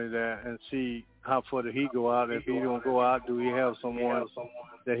attorney there, and see how far did he go out. If he don't go out, do he have someone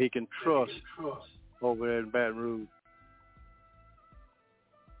that he can trust over there in Baton Rouge?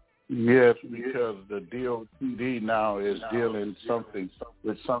 Yes, because the DOTD now is dealing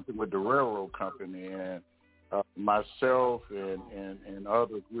with the railroad company, and myself and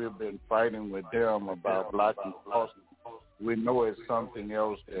others, we've been fighting with them about blocking costs. We know it's something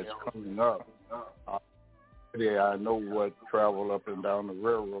else that's coming up. I know what travel up and down the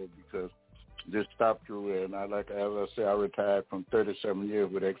railroad because this stop through, and as I say, I retired from 37 years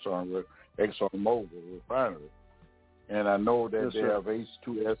with Exxon Mobil refinery, and I know that they have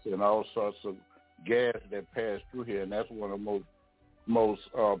H2S and all sorts of gas that pass through here, and that's one of the most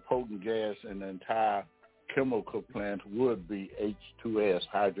potent gas in the entire chemical plant would be H2S,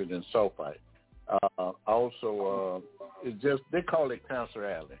 hydrogen sulfide. It's just they call it Cancer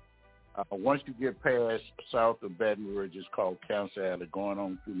Alley. Once you get past south of Baton Rouge, it's called Cancer Alley, going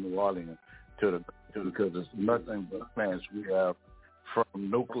on through New Orleans because it's nothing but plants. We have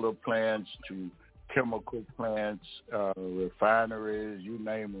from nuclear plants to chemical plants, refineries, you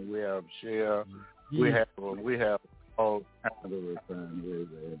name it. We have shale. Mm-hmm. We have all kinds of refineries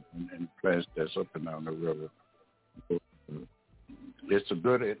and plants that's up and down the river. It's a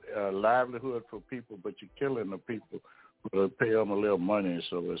good livelihood for people, but you're killing the people. Who pay them a little money,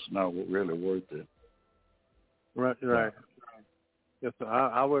 so it's not really worth it. Right. Yes, sir.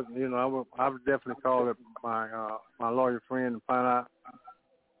 I would definitely call it my lawyer friend and find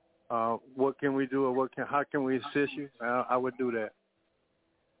out what can we do or how can we assist you. I would do that.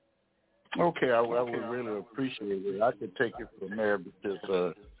 Okay, I would really appreciate it. I could take it from there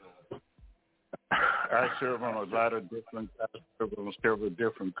because I serve on several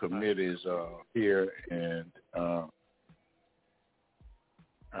different committees here, and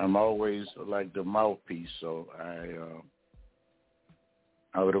I'm always like the mouthpiece, so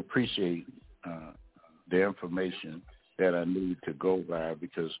I would appreciate the information that I need to go by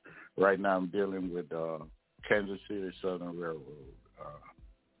because right now I'm dealing with Kansas City Southern Railroad.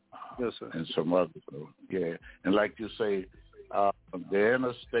 Yes, sir. And some others. So, yeah, and like you say, the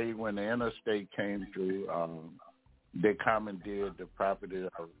interstate, when the interstate came through, they commandeered the property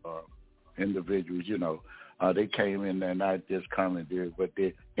of individuals, they came in there, not just commandeered, but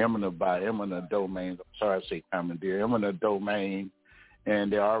they eminent domain. I'm sorry I say commandeer, eminent domain,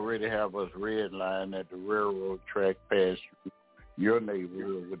 and they already have us red line at the railroad track past your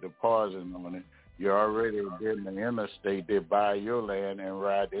neighborhood with the pausing on it. You're already in the interstate. They buy your land and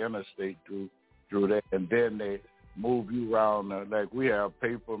ride the interstate through that, and then they move you around. Like we have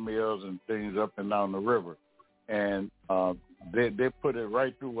paper mills and things up and down the river, and they put it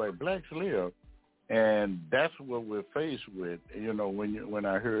right through where blacks live. And that's what we're faced with. When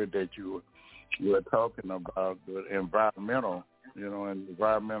I heard that you were talking about the environmental,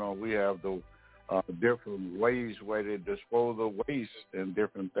 environmental, we have the different ways where they dispose of waste and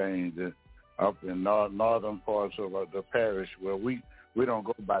different things up in northern parts of the parish where we don't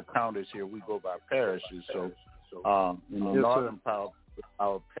go by counties here, we go by parishes. So, northern part of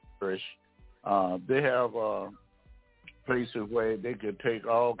our parish, they have places where they could take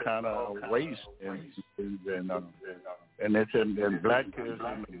all kind of waste and it's in black in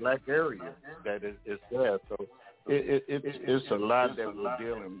the black area that it's there. So it's a lot that we're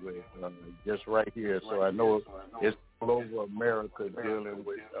dealing with just right here. So I know it's all over America dealing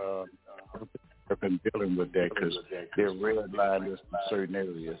with that because they're redlined in certain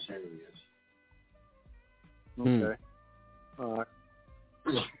areas. Okay. All right.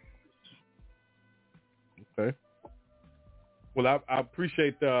 Okay. Well, I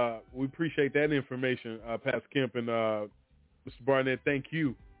appreciate we appreciate that information, Pastor Kemp and Mr. Barnett. Thank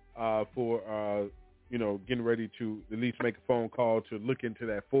you for getting ready to at least make a phone call to look into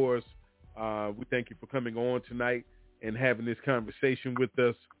that for us. We thank you for coming on tonight and having this conversation with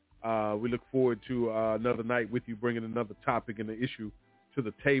us. We look forward to another night with you, bringing another topic and an issue to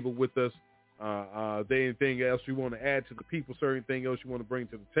the table with us. Is there anything else you want to add to the people, sir? Anything else you want to bring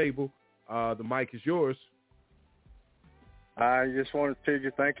to the table? The mic is yours. I just want to tell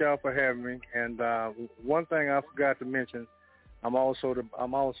you thank y'all for having me. And one thing I forgot to mention, I'm also the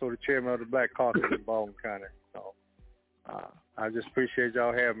chairman of the Black Caucus in Baldwin County. So I just appreciate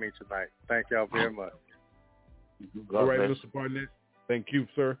y'all having me tonight. Thank y'all very much. All right, Mr. Barnett. Thank you,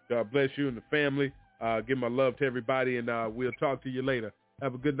 sir. God bless you and the family. Give my love to everybody, and we'll talk to you later.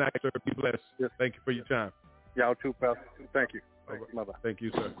 Have a good night, sir. Be blessed. Yes. Thank you for your time. Y'all too, Pastor. Thank you. Bye-bye. Thank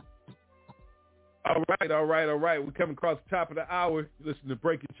you, sir. All right. We're coming across the top of the hour. You listen to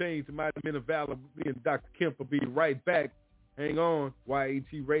Breaking Chains to Mighty Men of Valor. Me and Dr. Kemp will be right back. Hang on.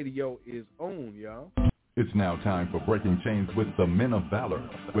 YAT Radio is on, y'all. It's now time for Breaking Chains with the Men of Valor,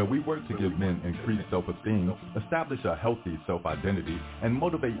 where we work to give men increased self-esteem, establish a healthy self-identity, and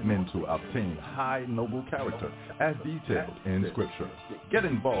motivate men to obtain high, noble character, as detailed in Scripture. Get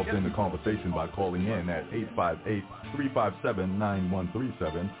involved in the conversation by calling in at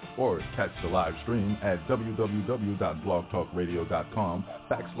 858-357-9137 or catch the live stream at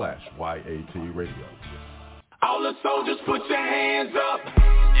www.blogtalkradio.com/YAT Radio. All the soldiers put your hands up.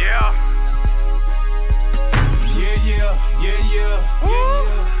 Yeah.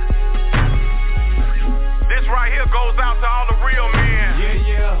 This right here goes out to all the real men.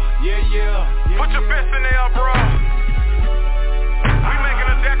 Yeah. Put your fist in there, bro. We making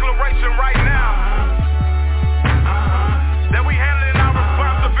a declaration right now that we handling our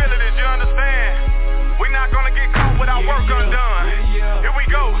responsibilities, you understand? We're not gonna get caught with our work undone. Here we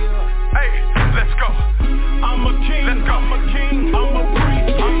go. Hey, let's go. I'm a king, let's go. I'm a king, I'm a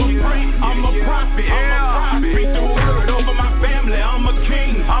priest, I'm a priest, I'm a prophet, I speak the word over my family. I'm a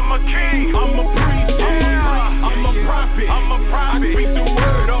king, I'm a king, I'm a priest, I'm a prophet, I speak the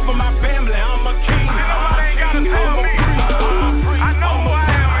word over my family. I'm a king, nobody ain't gotta tell me. I know who I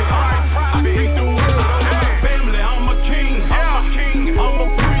am. I speak the word over my family. I'm a king, I'm a king, I'm a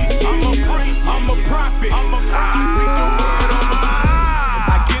priest, I'm a priest, I'm a prophet, I speak the word over my.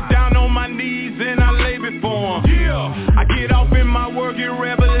 I get down on my knees and I lay before him. I get off in my word, get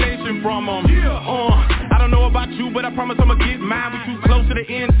revelation from him. I don't know about you, but I promise I'ma get mine. We too close to the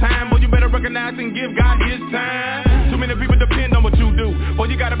end time, boy, you better recognize and give God his time. Too many people depend on what you do. Boy,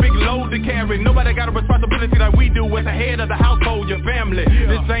 you got a big load to carry. Nobody got a responsibility like we do as the head of the household, your family.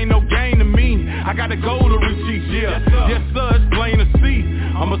 This ain't no game to me. I got a goal to reach each year. Yes, sir, it's plain to see.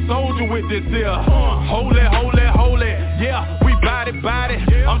 I'm a soldier with this here. Holy, holy, holy. Yeah, we body.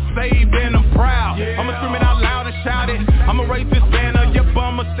 I'm saved and I'm proud. I'ma scream it out loud and shout it. I'ma raise this banner. Yep,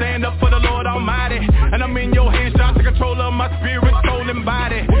 I'ma stand up for the Lord Almighty. And I'm in your hands, trying to control of my spirit, soul, and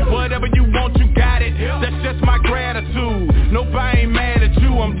body. Whatever you want, you got it. That's just my gratitude. Nobody ain't mad at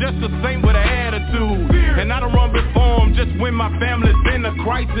you. I'm just the same with an attitude. And I don't run before them. Just when my family's in a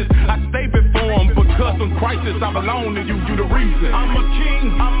crisis, I stay before them. Because in crisis, I belong to you. You the reason. I'm a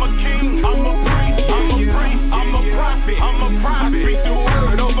king. I'm a king. I'm a priest. I'm a priest. I'm a prophet. I'm a prophet. I speak the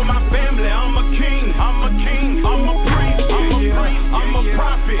word over my family. I'm a king. I'm a king. I'm a priest. I'm a priest. I'm a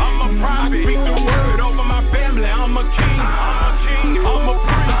prophet. I'm a prophet. I speak the word over my family. I'm a king. I'm a king. I'm a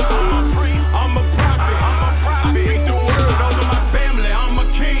priest. I'm a priest. I'm a prophet. I'm a prophet. I speak the word over my family. I'm a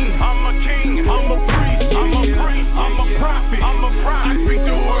king. I'm a king. I'm a priest. I'm a priest. I'm a prophet. I'm a prophet. I speak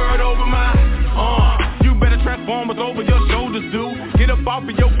the word over my. You better transform us over your shoulders, dude. Get up off of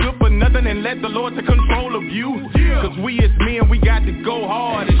your good for nothing and let the Lord take control of you. Cause we as men, we got to go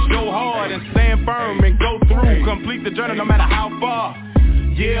hard and show hard and stand firm and go through. Complete the journey no matter how far.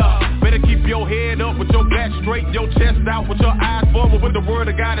 Yeah, better keep your head up with your back straight, your chest out with your eyes forward with the word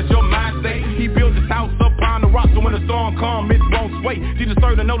of God as your mind state. He built his house upon the rock, so when the storm comes, it won't sway. Jesus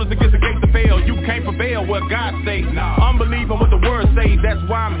served the notice against the gates to fail. You can't prevail what God says. I'm believing what the word says. That's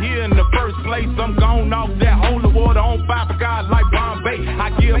why I'm here in the first place. I'm gone off that holy water on fire for God like Bombay. I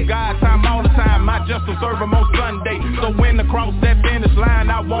give God time all the time. I just serve him on Sunday. So when I cross that finish line,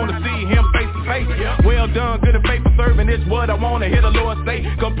 I want to see him face to face. Well done, good and faithful serving is what I want to hear the Lord say.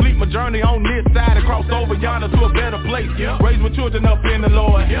 Complete my journey on this side and cross over yonder to a better place. Raise my children up in the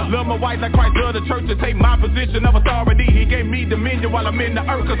Lord. Love my wife like Christ loved the church to take my position of authority. He gave me dominion while I'm in the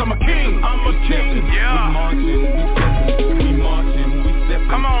earth cause I'm a king. I'm a king. Yeah. We marching, we stepping.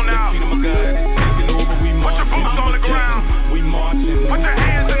 Come on now. The kingdom of God is taking over. We marching. Put your boots on the ground. We marching. Put your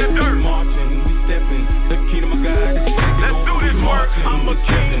hands in the dirt. We marching, we stepping. The kingdom of God is taking over. Let's do this. I'm a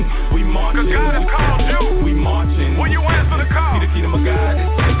king. We marching. Cause God has called you. We marching. Will you answer the call? See the kingdom of God is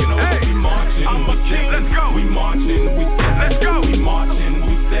taking over. We marching. I'm a king. Let's go. We marching. We stepping. Let's go. We marching.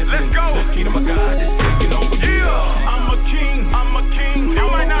 We stepping. Let's go. The kingdom of God is taking over. Yeah. I'm a king. I'm a king. You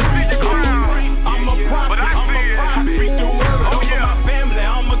might not see the crown. I'm a prophet. But I see it. I speak the word over my family.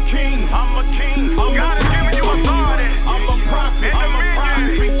 I'm a king. I'm a king. God has given you authority. I'm a prophet. I'm a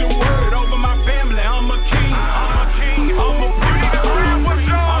prophet. Speak the word over my family. I'm a king. I'm a king. I'm a priest. What's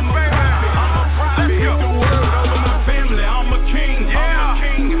yours, baby? I'm a prophet. Speak the word over my family. I'm a king. I'm a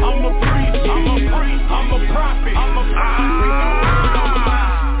king. I'm a priest. I'm a priest. I'm a prophet. I'm a prophet.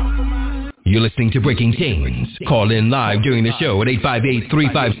 You're listening to Breaking Chains. Call in live during the show at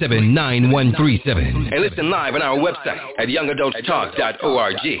 858-357-9137. And listen live on our website at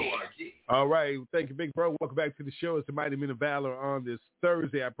youngadultstalk.org. All right. Thank you, big bro. Welcome back to the show. It's the Mighty Men of Valor on this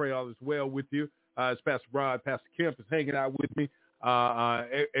Thursday. I pray all is well with you. It's Pastor Rod. Pastor Kemp is hanging out with me.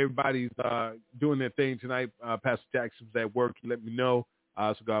 Everybody's doing their thing tonight. Pastor Jackson's at work. He let me know.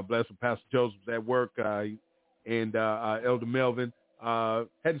 So God bless him. Pastor Joseph's at work. And Elder Melvin.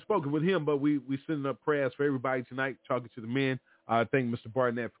 Hadn't spoken with him, but we sending up prayers for everybody tonight, talking to the men. Thank Mr.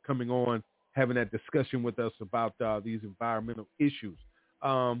 Barnett for coming on, having that discussion with us about these environmental issues.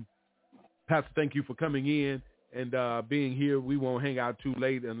 Pastor, thank you for coming in and being here. We won't hang out too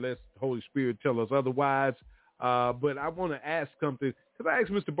late unless the Holy Spirit tells us otherwise. But I want to ask something, because I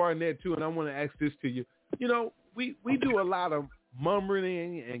asked Mr. Barnett too, and I want to ask this to you. You know, we do a lot of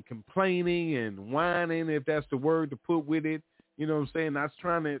murmuring and complaining and whining, if that's the word to put with it. You know what I'm saying? Not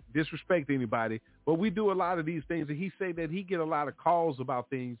trying to disrespect anybody, but we do a lot of these things. And he said that he get a lot of calls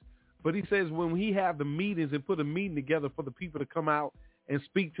about things, but he says when he have the meetings and put a meeting together for the people to come out and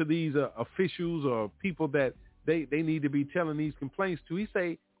speak to these officials or people that they need to be telling these complaints to, he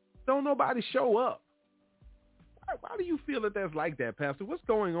say, don't nobody show up. Why do you feel that that's like that, Pastor? What's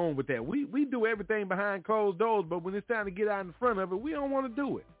going on with that? We do everything behind closed doors, but when it's time to get out in front of it, we don't want to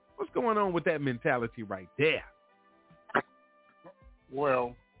do it. What's going on with that mentality right there?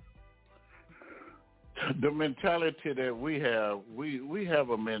 Well, the mentality that we have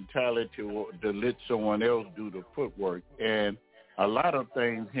a mentality to let someone else do the footwork, and a lot of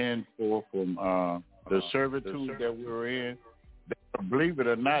things hinge from the servitude that we're in. Believe it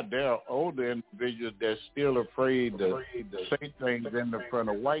or not, there are older individuals that's still afraid to say things in the front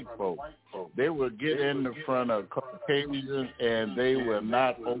of white folk. They will get in the front of Caucasians and they will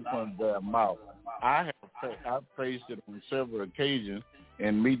not open their mouth. I've faced it on several occasions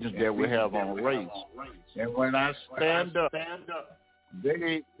in meetings that we have on race. And when I stand up,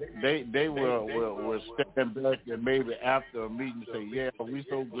 they will stand back and maybe after a meeting say, yeah, we're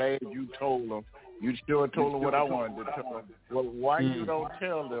so glad you told them. You sure told them what I wanted to tell them. Well, why you don't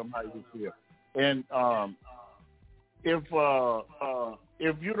tell them how you feel? And if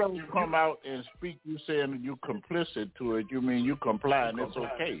you don't come out and speak, you saying you complicit to it, you mean you comply, and it's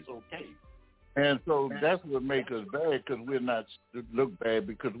okay. It's okay. And so that's what makes us bad, because we're not look bad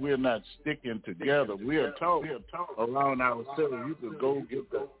because we're not sticking together. We are taught around ourselves. You could go get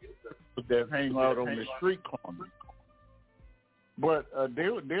that hang out on the street corner. But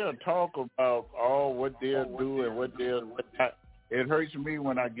they'll talk about all what they'll do and what they'll. It hurts me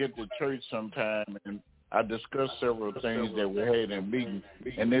when I get to church sometime and I discuss several things that we had in meetings,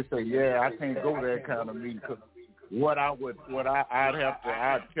 and they say, "Yeah, I can't go to that kind of meeting because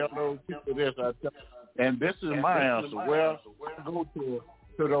I'd tell those people this, and this is my answer. Well, I go to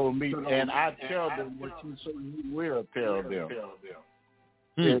those meetings and I tell them what you say you will tell them."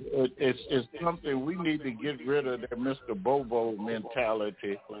 It's something we need to get rid of, that Mr. Bobo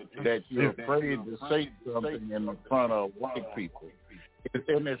mentality that you're afraid to say something in the front of white people.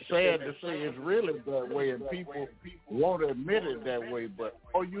 And it's sad to say it's really that way, and people won't admit it that way. But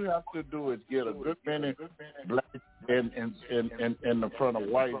all you have to do is get a good many blacks in the front of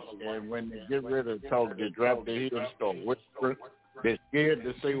whites, and when they get ready to talk, they drop their heels and start whispering. They're scared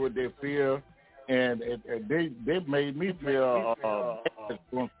to say what they feel. And they made me feel on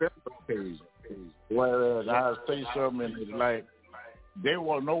several occasions. Whereas I say something and it's like they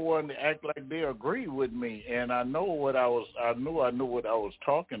want no one to act like they agree with me, and I knew what I was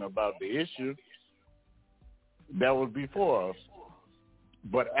talking about, the issue that was before us.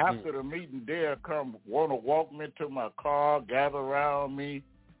 But after the meeting, they'll come want to walk me to my car, gather around me.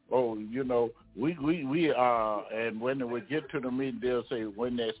 Oh, you know, we are, and when they would get to the meeting, they'll say,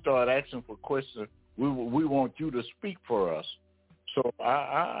 when they start asking for questions, we want you to speak for us. So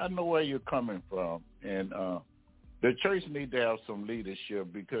I know where you're coming from, and the church need to have some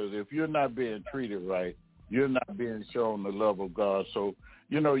leadership, because if you're not being treated right, you're not being shown the love of God. So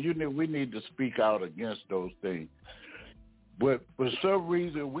we need to speak out against those things. But for some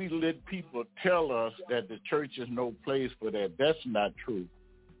reason, we let people tell us that the church is no place for that. That's not true.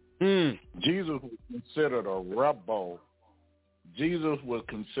 Jesus was considered a rebel. Jesus was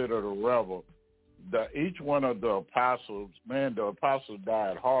considered a rebel. Each one of the apostles, the apostles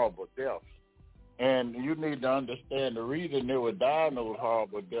died horrible deaths. And you need to understand the reason they were dying those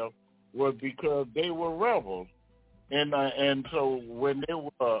horrible deaths was because they were rebels. And so when they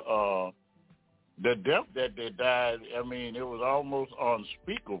were, the death that they died, I mean, it was almost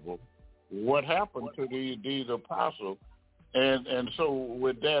unspeakable what happened to these apostles. And so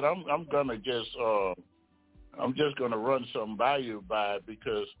with that, I'm gonna just gonna run some by you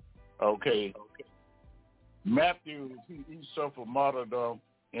because Matthew he suffered martyrdom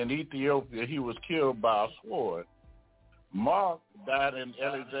in Ethiopia. He was killed by a sword. Mark died in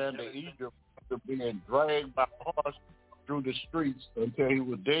Alexandria, Egypt, after being dragged by a horse through the streets until he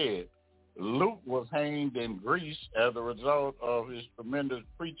was dead. Luke was hanged in Greece as a result of his tremendous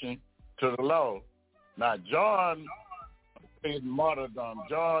preaching to the law. Now John in martyrdom.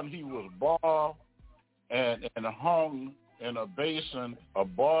 John, he was boiled and hung in a basin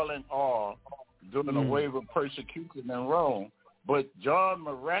of boiling oil during a wave of persecution in Rome. But John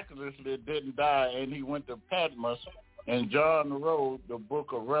miraculously didn't die, and he went to Patmos, and John wrote the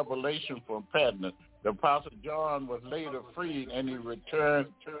book of Revelation from Patmos. The Apostle John was later freed, and he returned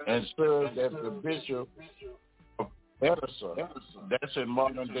and served as the bishop of Edessa. That's in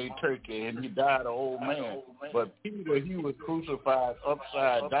modern-day Turkey, and he died an old man. But Peter, he was crucified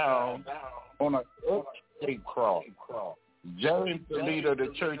upside down on an X-shaped cross. James, the leader of the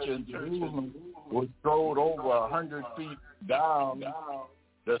church in Jerusalem, was thrown over 100 feet down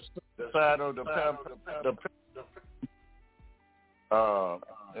the side of the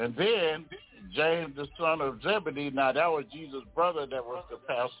and then James, the son of Zebedee, now that was Jesus' brother that was the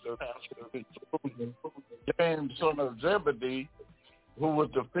pastor. James, son of Zebedee, who was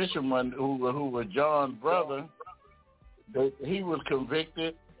the fisherman, who was John's brother, he was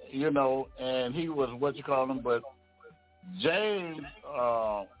convicted, and he was but James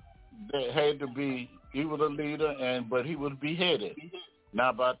had to be, he was a leader, but he was beheaded.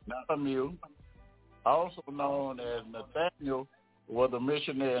 Now Bartholomew, also known as Nathaniel, was a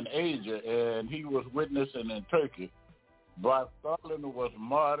missionary in Asia, and he was witnessing in Turkey. Bartholomew was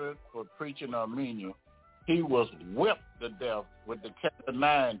martyred for preaching Armenia. He was whipped to death with the cat of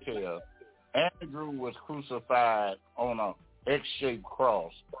nine tails. Andrew was crucified on an X-shaped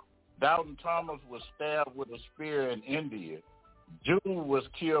cross. Doubting Thomas was stabbed with a spear in India. Jude was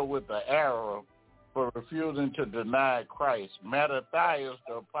killed with an arrow for refusing to deny Christ. Mattathias,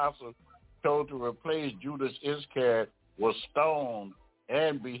 the apostle, told to replace Judas Iscariot, was stoned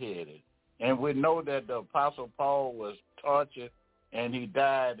and beheaded. And we know that the Apostle Paul was tortured and he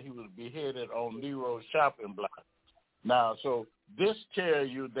died. He was beheaded on Nero's shopping block. Now, so this tells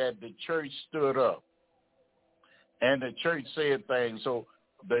you that the church stood up and the church said things. So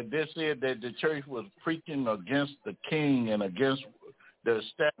they said that the church was preaching against the king and against the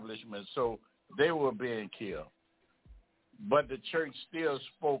establishment. So they were being killed. But the church still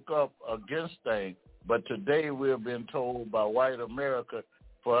spoke up against things. But today we have been told by white America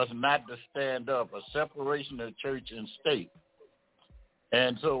for us not to stand up, a separation of church and state.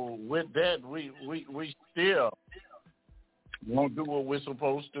 And so with that, we still won't do what we're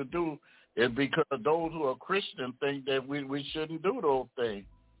supposed to do. It's because those who are Christian think that we shouldn't do those things.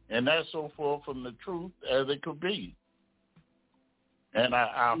 And that's so far from the truth as it could be. And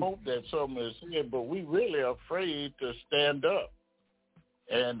I hope that something is said, but we really are afraid to stand up.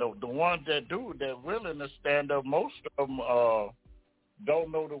 And the ones that do, they're willing to stand up. Most of them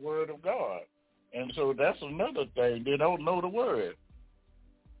don't know the word of God. And so that's another thing. They don't know the word.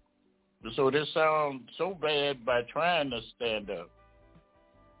 So they sound so bad by trying to stand up.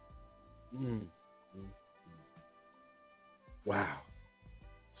 Wow.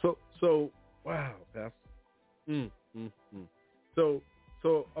 So wow, Pastor. So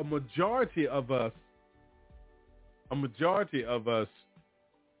a majority of us,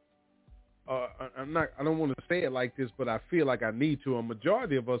 I don't want to say it like this, but I feel like I need to. A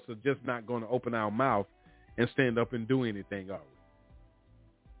majority of us are just not going to open our mouth and stand up and do anything, are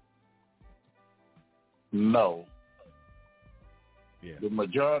we? No. Yeah. The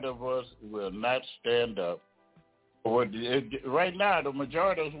majority of us will not stand up. Right now, the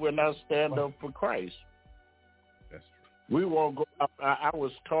majority of us will not stand up for Christ. That's true. We won't go. I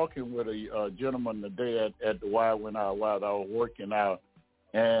was talking with a gentleman today at the Y while I was working out,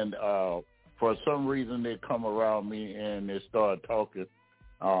 and for some reason they come around me and they start talking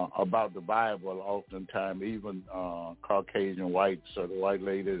about the Bible oftentimes, even Caucasian whites, so the white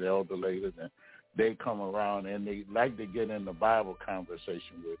ladies, the elder ladies, and they come around and they like to get in the Bible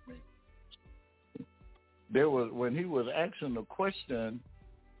conversation with me. When he was asking the question,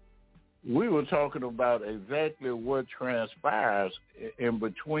 we were talking about exactly what transpires in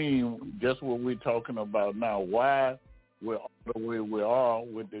between just what we're talking about now, why we're all the way we are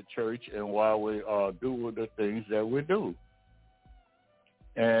with the church and why we do the things that we do.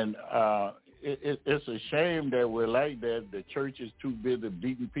 And it's a shame that we're like that. The church is too busy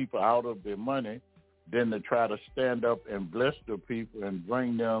beating people out of their money than to try to stand up and bless the people and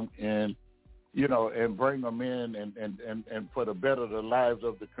bring them in, and bring them in and for the better the lives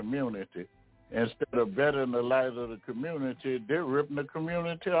of the community. Instead of bettering the lives of the community, they're ripping the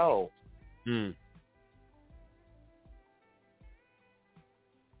community off.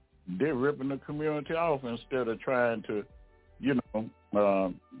 They're ripping the community off instead of trying to,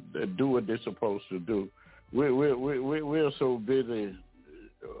 do what they're supposed to do. We're so busy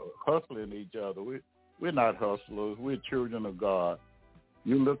hustling each other. We're not hustlers. We're children of God.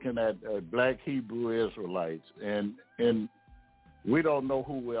 You're looking at black Hebrew Israelites, and we don't know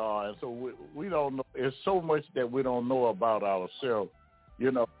who we are, and so we don't know. There's so much that we don't know about ourselves,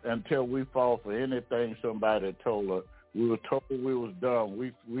 until we fall for anything somebody told us. We were told we was dumb.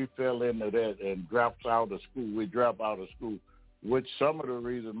 We fell into that and dropped out of school. We drop out of school, which some of the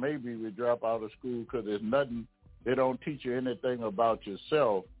reason maybe we drop out of school because there's nothing. They don't teach you anything about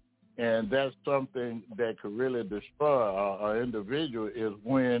yourself. And that's something that could really destroy an individual is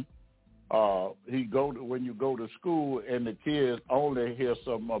when when you go to school and the kids only hear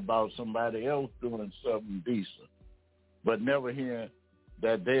something about somebody else doing something decent, but never hearing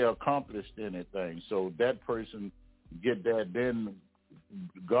that they accomplished anything. So that person get that. Then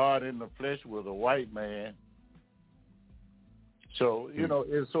God in the flesh was a white man. So,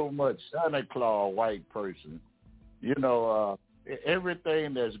 it's so much Santa Claus white person.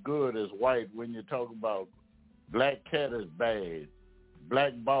 Everything that's good is white. When you talk about black cat is bad,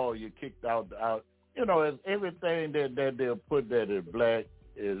 black ball you kicked out. It's everything that they'll put that is black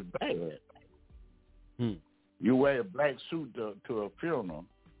is bad. You wear a black suit to a funeral.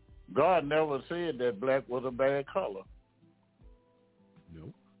 God never said that black was a bad color.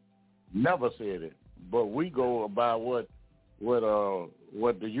 Nope. Never said it. But we go by what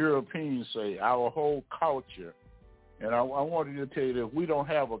the Europeans say, our whole culture. And I wanted to tell you that we don't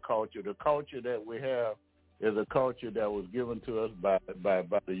have a culture. The culture that we have is a culture that was given to us by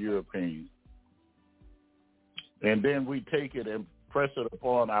the Europeans. And then we take it and press it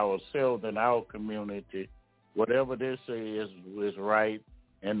upon ourselves and our community. Whatever they say is right,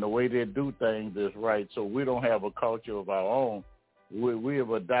 and the way they do things is right. So we don't have a culture of our own. We have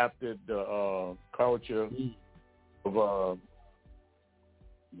adopted the culture of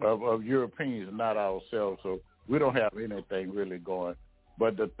Europeans, not ourselves. So we don't have anything really going.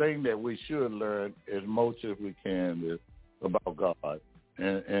 But the thing that we should learn as much as we can is about God.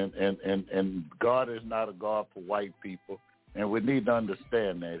 And God is not a God for white people. And we need to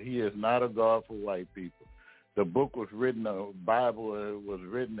understand that. He is not a God for white people. The book was written, the Bible was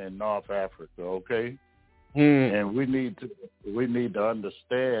written in North Africa, okay? And we need to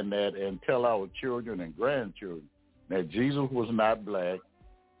understand that and tell our children and grandchildren that Jesus was not was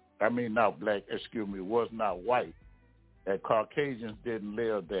not white. That Caucasians didn't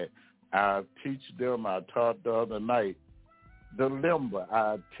live that. I teach them, I taught the other night, the limber.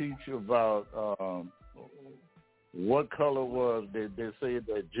 I teach about what color was. They say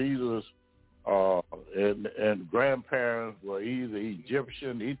that Jesus and grandparents were either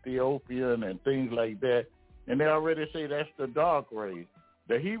Egyptian, Ethiopian, and things like that. And they already say that's the dark race.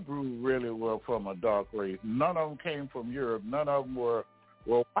 The Hebrew really were from a dark race. None of them came from Europe. None of them were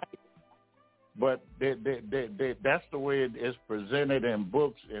white. But that's the way it is presented in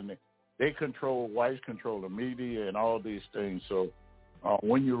books, and whites control the media and all these things. So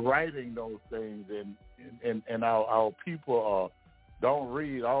when you're writing those things, and our people don't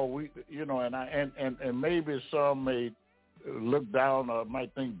read, and maybe some may look down or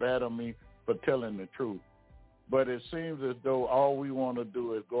might think bad of me for telling the truth. But it seems as though all we want to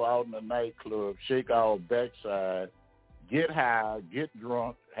do is go out in the nightclub, shake our backside, get high, get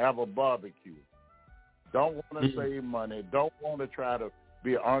drunk, have a barbecue. Don't want to save money. Don't want to try to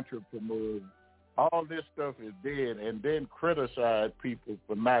be an entrepreneur. All this stuff is dead, and then criticize people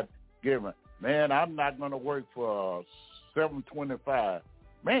for not giving. Man, I'm not going to work for $7.25.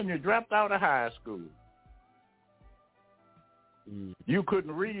 Man, you dropped out of high school. You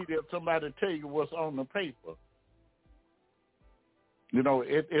couldn't read if somebody tell you what's on the paper.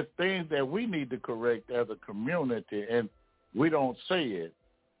 It's things that we need to correct as a community, and we don't say it.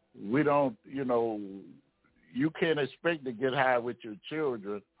 We don't, you can't expect to get high with your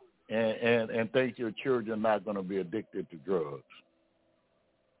children and think your children are not going to be addicted to drugs.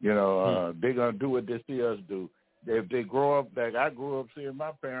 You know, they're going to do what they see us do. If they grow up, like I grew up seeing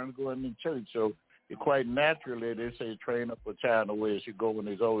my parents going to church, so quite naturally they say train up a child the way it should go when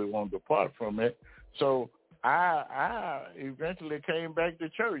he's always won't depart from it. So I eventually came back to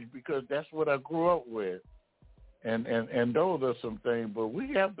church because that's what I grew up with. And those are some things, but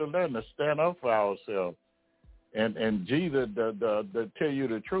we have to learn to stand up for ourselves. And Jesus, to tell you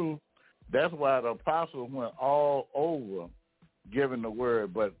the truth, that's why the apostles went all over giving the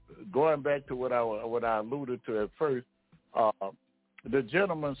word. But going back to what I alluded to at first, the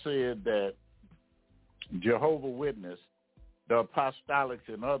gentleman said that Jehovah's Witness, the apostolics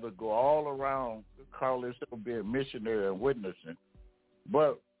and others go all around, call themselves being missionary and witnessing.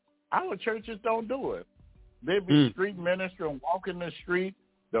 But our churches don't do it. They be street ministering, walking the street.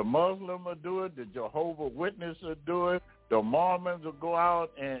 The Muslim will do it. The Jehovah's Witness will do it. The Mormons will go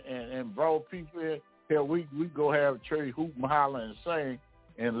out and draw people in. Hell, we go have church, hoop and holler and sing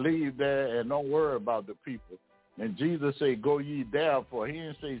and leave there and don't worry about the people. And Jesus said, go ye therefore. He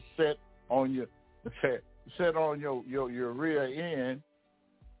didn't say sit on your rear end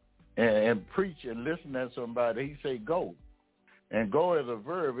and preach and listen to somebody. He said go. And go is a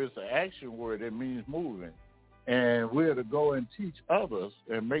verb. It's an action word. It means moving. And we're to go and teach others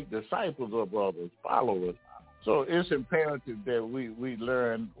and make disciples of others, followers. So it's imperative that we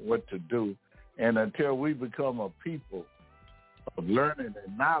learn what to do. And until we become a people of learning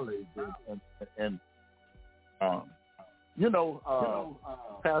and knowledge and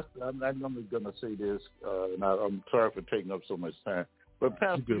Pastor, I'm only going to say this, and I'm sorry for taking up so much time. But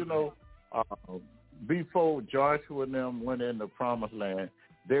Pastor, before Joshua and them went in the promised land,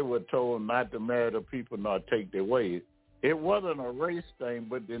 they were told not to marry the people nor take their ways. It wasn't a race thing,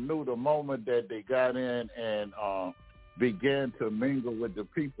 but they knew the moment that they got in and began to mingle with the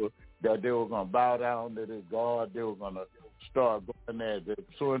people that they were going to bow down to their God. They were going to start going there. As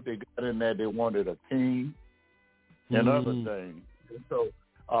soon as they got in there, they wanted a king and other things. And so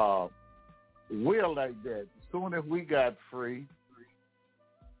we're like that. As soon as we got free,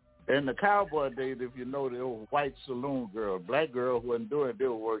 in the cowboy days, if you know, the old white saloon girl, black girls wasn't doing it. They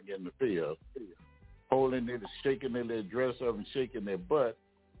were working in the field, holding it, shaking their dress up and shaking their butt.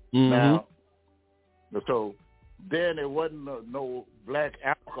 Now, so then it wasn't no black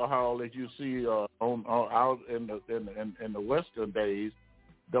alcohol as you see out in the Western days.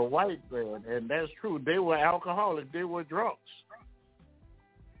 The white man, and that's true. They were alcoholics. They were drunks.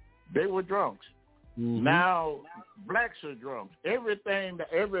 Now blacks are drunks. Everything,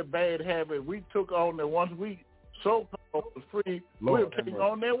 every bad habit we took on that once we so-called was free, we're taking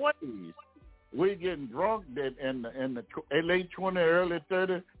on their ways. We're getting drunk in the late 20s, early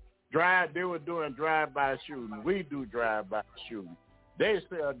 30s. They were doing drive-by shooting. We do drive-by shooting. They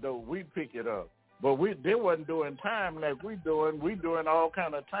sell dope. We pick it up. But they wasn't doing time like we doing. We doing all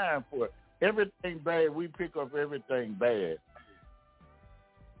kind of time for it. Everything bad, we pick up everything bad.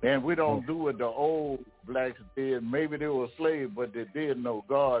 And we don't do what the old blacks did. Maybe they were slaves, but they did know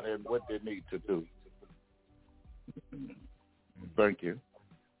God and what they need to do. Thank you.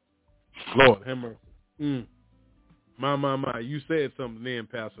 Lord, have mercy. My. You said something then,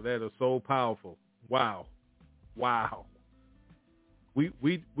 Pastor. That is so powerful. Wow. We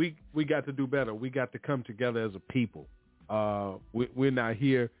got to do better. We got to come together as a people. We're not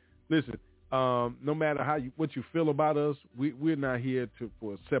here. Listen, no matter what you feel about us, we're not here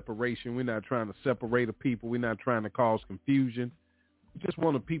for separation. We're not trying to separate a people. We're not trying to cause confusion. We just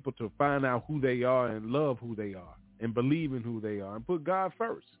want the people to find out who they are and love who they are and believe in who they are and put God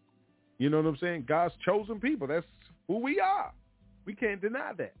first. You know what I'm saying? God's chosen people. That's who we are. We can't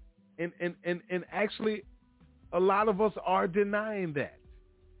deny that. And actually, a lot of us are denying that.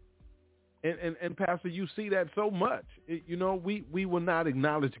 And Pastor, you see that so much. We will not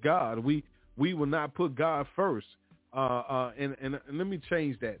acknowledge God. We will not put God first. And let me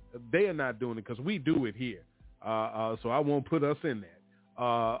change that. They are not doing it because we do it here. So I won't put us in that.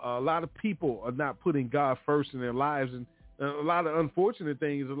 A lot of people are not putting God first in their lives, and a lot of unfortunate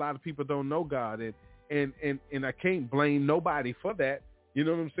things. A lot of people don't know God, and I can't blame nobody for that. You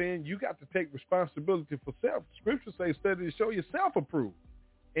know what I'm saying? You got to take responsibility for self. Scripture says, study to show yourself approved.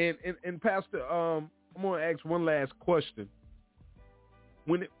 And Pastor, I'm going to ask one last question.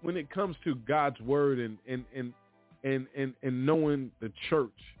 When it comes to God's word and knowing the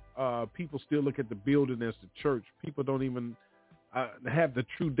church, people still look at the building as the church. People don't even have the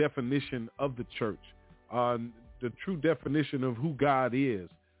true definition of the church, the true definition of who God is.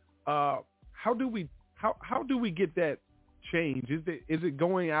 How do we get that change? Is it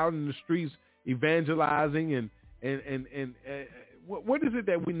going out in the streets evangelizing and what is it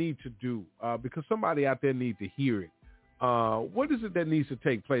that we need to do? Because somebody out there needs to hear it. What is it that needs to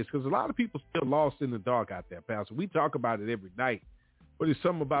take place? Because a lot of people still lost in the dark out there, Pastor. We talk about it every night, but it's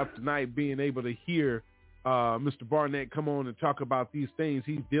something about tonight being able to hear Mr. Barnett come on and talk about these things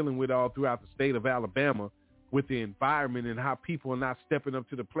he's dealing with all throughout the state of Alabama with the environment and how people are not stepping up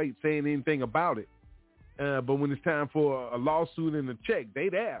to the plate saying anything about it. But when it's time for a lawsuit and a check, they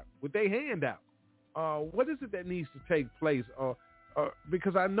there with their hand out. What is it that needs to take place?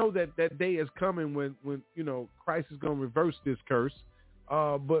 Because I know that day is coming when Christ is going to reverse this curse.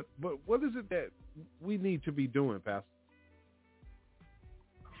 But what is it that we need to be doing, Pastor?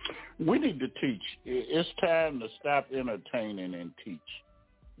 We need to teach. It's time to stop entertaining and teach.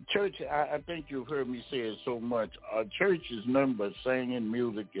 Church, I think you've heard me say it so much. Our church is nothing but singing,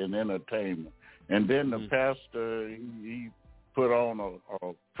 music, and entertainment. And then the pastor, he put on a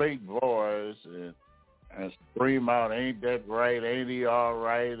fake voice and scream out, "Ain't that right? Ain't he all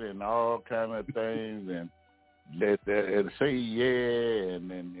right?" and all kind of things, and say yeah,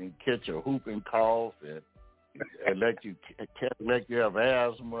 and catch a whooping cough, and let you have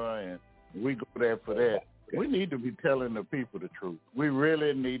asthma, and we go there for that. We need to be telling the people the truth. We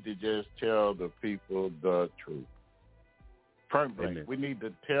really need to just tell the people the truth. Point blank. We need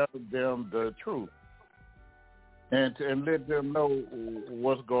to tell them the truth and let them know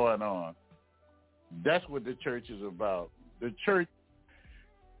what's going on. That's what the church is about. The church,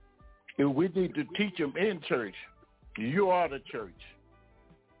 we need to teach them in church. You are the church.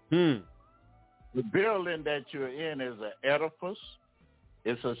 The building that you're in is an edifice.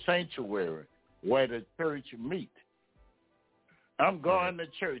 It's a sanctuary where the church meet. I'm going to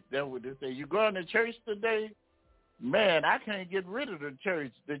church. That's what they say. You going to church today? Man, I can't get rid of the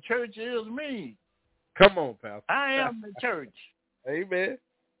church. The church is me. Come on, Pastor. I am the church. Amen.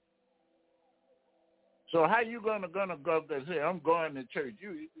 So how you gonna go up and say, "I'm going to church"?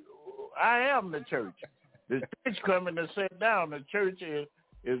 I am the church. The church coming to sit down. The church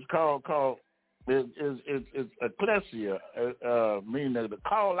is called is ecclesia, meaning the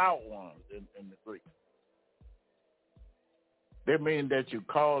call out ones in the Greek. They mean that you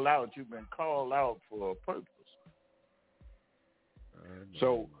call out. You've been called out for a purpose.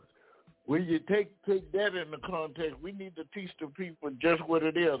 So when you take that in the context, we need to teach the people just what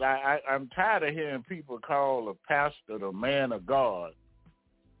it is. I'm tired of hearing people call a pastor the man of God.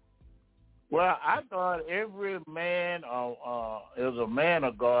 Well, I thought every man is a man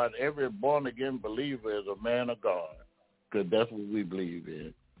of God. Every born-again believer is a man of God, because that's what we believe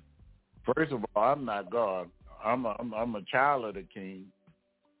in. First of all, I'm not God. I'm a child of the King.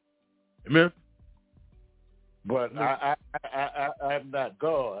 Amen. But I'm not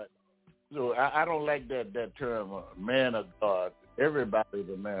God. So I don't like that term, man of God. Everybody's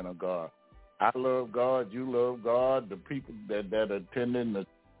a man of God. I love God. You love God. The people that attending the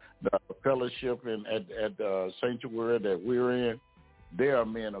fellowship at the sanctuary that we're in, they are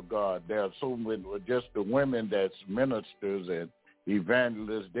men of God. There are so many, just the women that's ministers and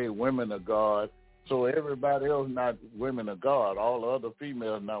evangelists, they women of God. So everybody else not women of God. All the other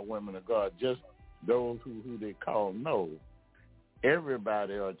females not women of God. Just those who they call no.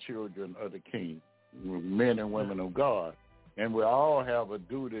 Everybody are children of the King, men and women of God. And we all have a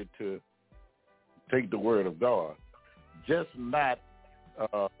duty to take the word of God. Just not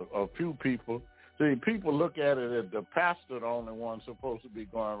a few people. See, people look at it as the pastor the only one supposed to be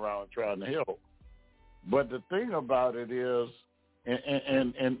going around trying to help. But the thing about it is,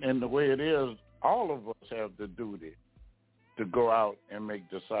 and the way it is, all of us have the duty to go out and make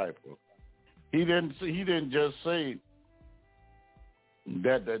disciples. He didn't just say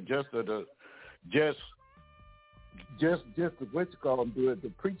that just what you call them do it. The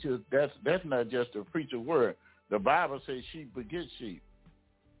preacher, that's not just a preacher word. The Bible says sheep beget sheep.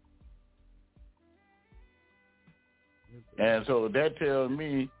 And so that tells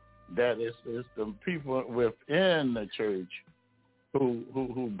me that it's the people within the church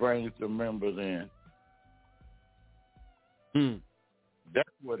who brings the members in. That's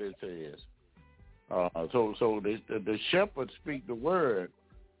what it says. So the shepherds speak the word,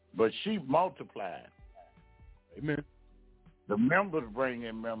 but sheep multiply. Amen. The members bring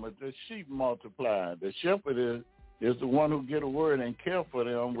in members. The sheep multiply. The shepherd is the one who get a word and care for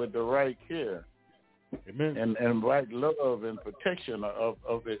them with the right care. Amen. And right love and protection of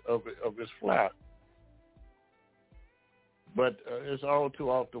his flock. But it's all too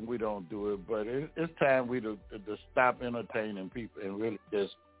often we don't do it. But it's time we to stop entertaining people and really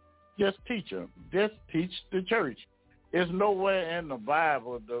just teach them. Just teach the church. There's nowhere in the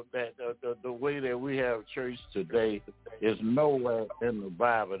Bible that the way that we have church today is nowhere in the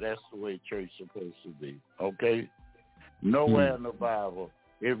Bible. That's the way church is supposed to be. Okay. Nowhere in the Bible.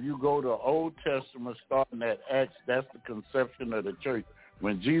 If you go to Old Testament, starting at Acts, that's the conception of the church.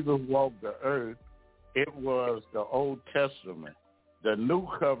 When Jesus walked the earth, it was the Old Testament. The New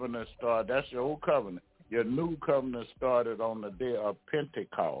Covenant started. That's your Old Covenant. Your New Covenant started on the day of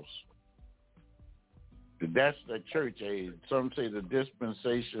Pentecost. That's the church age. Some say the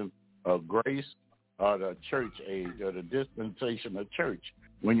dispensation of grace or the church age or the dispensation of church.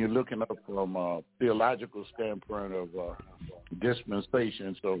 When you're looking up from a theological standpoint of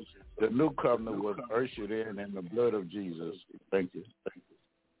dispensation. So the New Covenant was ushered in the blood of Jesus. Thank you.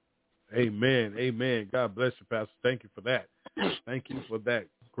 Amen. Amen. God bless you, Pastor. Thank you for that. Thank you for that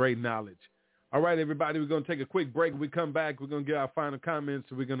great knowledge. All right, everybody, we're going to take a quick break. When we come back, we're going to get our final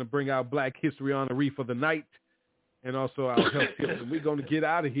comments. We're going to bring our Black History Honoree for the night and also our health tips. And we're going to get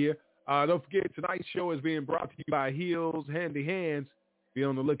out of here. Don't forget, tonight's show is being brought to you by Heels Handy Hands. Be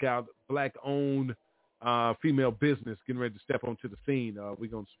on the lookout. Black-owned female business getting ready to step onto the scene. We're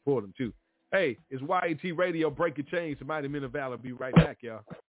going to support them, too. Hey, it's YAT Radio, Breaking Chains. The Mighty Men of Valor. Be right back, y'all.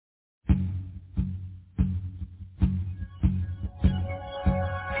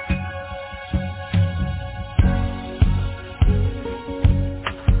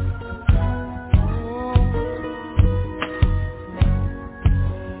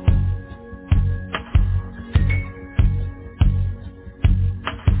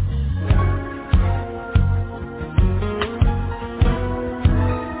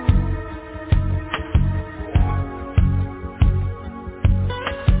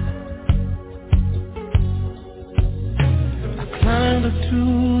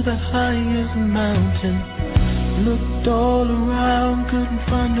 Highest mountain, looked all around, couldn't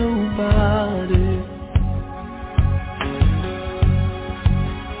find nobody.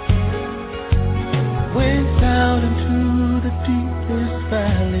 Went down into the deepest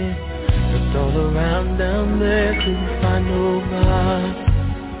valley, looked all around down there, couldn't find nobody.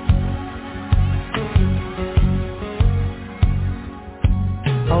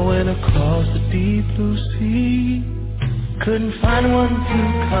 I went across the deep blue sea, couldn't find one to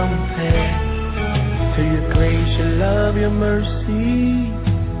compare to your grace, your love, your mercy.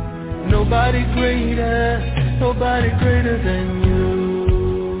 Nobody greater than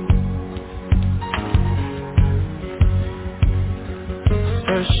you.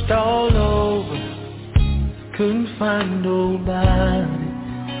 Searched all over, couldn't find nobody.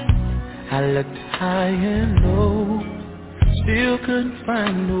 I looked high and low, still couldn't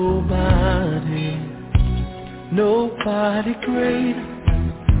find nobody. Nobody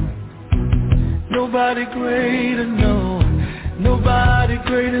greater, no, nobody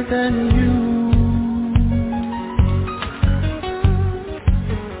greater than you.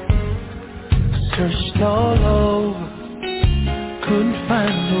 Searched all over, couldn't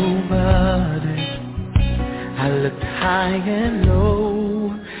find nobody. I looked high and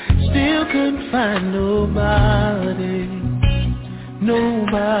low, still couldn't find nobody.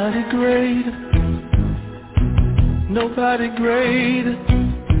 Nobody greater. Nobody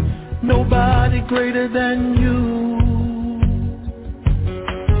greater than you.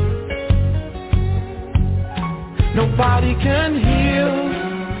 Nobody can heal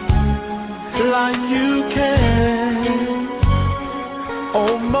like you can.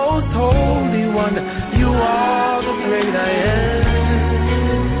 Oh, most holy one, you are the great I am.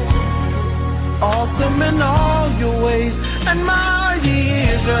 Awesome in all your ways, and mighty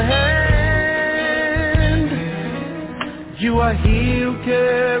is your hand. You are he who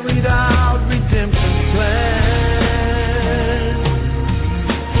carried out redemption's plan.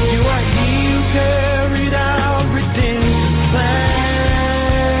 You are he who carried out redemption's plan.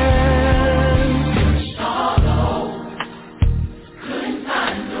 All over, couldn't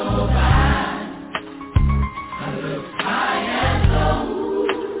find nobody. I looked high and low,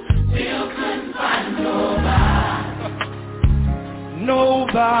 still couldn't find nobody.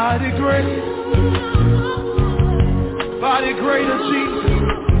 Nobody great. Nobody greater, Jesus.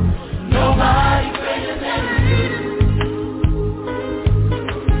 Nobody greater than you.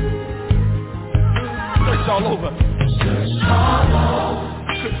 Search all over. Search all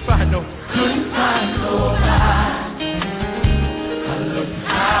over. Couldn't find nobody. I looked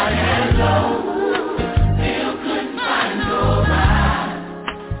high and low, still couldn't find nobody.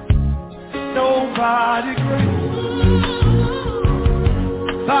 Nobody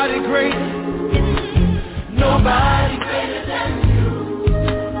great. Nobody greater than you.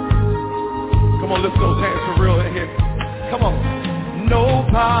 Come on, lift those hands for real in here. Come on.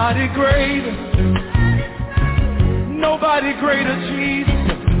 Nobody greater. Nobody greater, Jesus.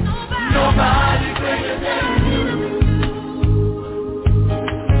 Nobody greater than you.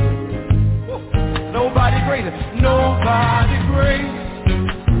 Nobody greater. Nobody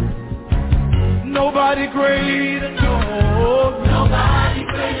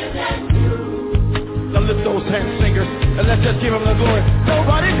Give him the glory.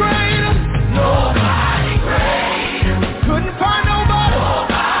 Nobody greater. Nobody greater. Couldn't find nobody.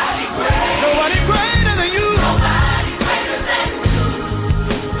 Nobody greater. Nobody greater than you. Nobody greater than you.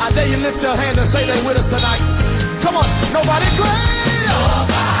 I dare you lift your hand and say that with us tonight. Come on. Nobody greater.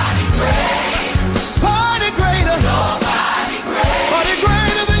 Nobody greater. Party greater. Nobody greater. Party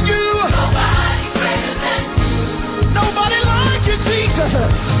greater than you. Nobody greater than you. Nobody like you, Jesus.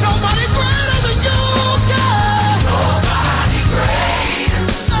 Nobody greater than you, God. Nobody greater.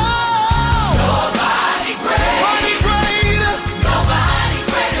 No. Nobody greater. Nobody greater. Nobody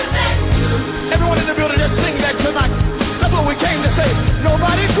greater than you. Everyone in the building, just sing that tonight. That's what we came to say.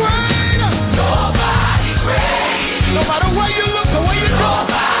 Nobody greater. Nobody greater. No matter where you look or where you go.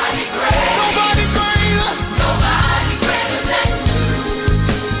 Nobody greater. Nobody greater. Nobody greater than you.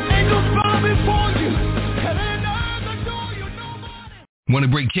 Angels bow before you. Heaven and earth adore you. Nobody. Want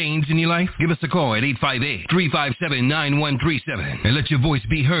to break chains in your life? Give us a call at 858-357-9137 and let your voice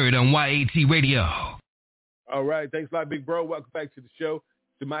be heard on YAT Radio. All right. Thanks a lot, big bro. Welcome back to the show.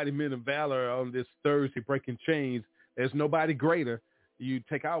 The Mighty Men of Valor on this Thursday, breaking chains. There's nobody greater. You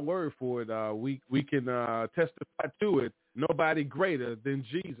take our word for it. We can testify to it. Nobody greater than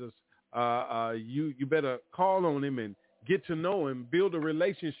Jesus. You better call on him and get to know him, build a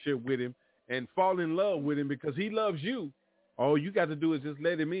relationship with him, and fall in love with him because he loves you. All you got to do is just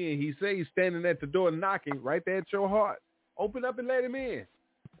let him in. He says he's standing at the door knocking right there at your heart. Open up and let him in.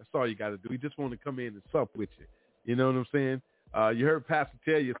 That's all you got to do. He just want to come in and sup with you. You know what I'm saying? You heard Pastor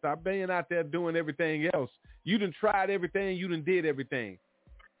tell you, stop being out there doing everything else. You done tried everything. You done did everything.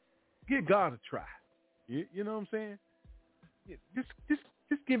 Give God a try. You know what I'm saying? Just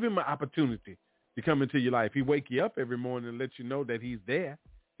give him an opportunity to come into your life. He wake you up every morning and let you know that he's there,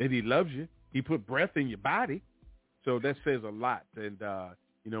 that he loves you. He put breath in your body. So that says a lot. And,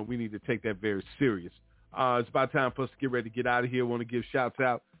 we need to take that very serious. It's about time for us to get ready to get out of here. I want to give shouts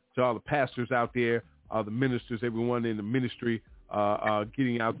out to all the pastors out there, the ministers, everyone in the ministry,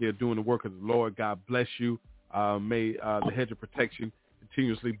 getting out there doing the work of the Lord. God bless you. May the hedge of protection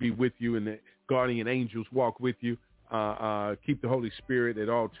continuously be with you and the guardian angels walk with you. Keep the Holy Spirit at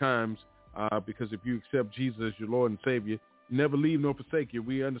all times because if you accept Jesus as your Lord and Savior, never leave nor forsake you.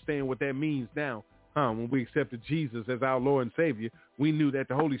 We understand what that means now. When we accepted Jesus as our Lord and Savior, we knew that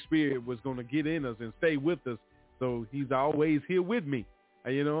the Holy Spirit was going to get in us and stay with us. So he's always here with me.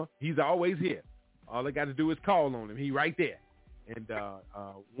 He's always here. All I got to do is call on him. He's right there. And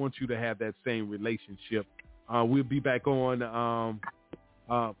want you to have that same relationship. We'll be back on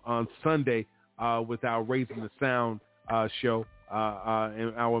Sunday with our Raising the Sound show.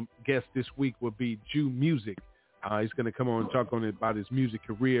 And our guest this week will be Jew Music. He's going to come on and talk about his music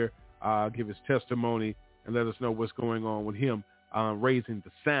career, give his testimony, and let us know what's going on with him Raising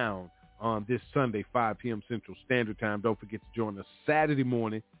the Sound on this Sunday, 5 p.m. Central Standard Time. Don't forget to join us Saturday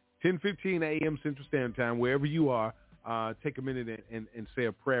morning, 10:15 a.m. Central Standard Time, wherever you are. Take a minute and say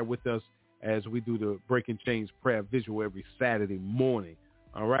a prayer with us as we do the Breaking Chains prayer visual every Saturday morning.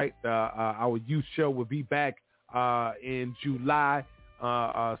 All right. Our youth show will be back in July,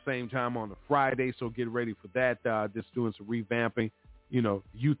 same time on a Friday. So get ready for that. Just doing some revamping.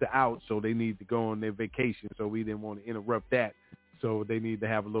 Youth are out, so they need to go on their vacation. So we didn't want to interrupt that. So they need to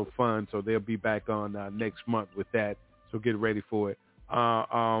have a little fun. So they'll be back on next month with that. So get ready for it.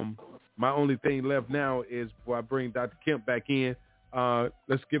 My only thing left now is before I bring Dr. Kemp back in,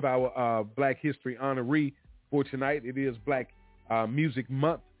 let's give our Black History honoree for tonight. It is Black Music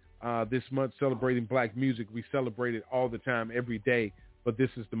Month. This month celebrating Black music. We celebrate it all the time, every day. But this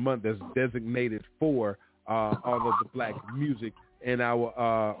is the month that's designated for all of the Black music. And our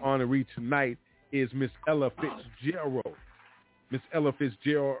honoree tonight is Miss Ella Fitzgerald. Miss Ella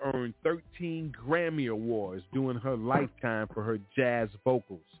Fitzgerald earned 13 Grammy Awards during her lifetime for her jazz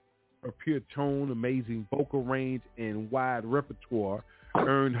vocals. Her pure tone, amazing vocal range, and wide repertoire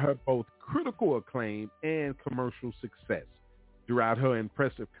earned her both critical acclaim and commercial success. Throughout her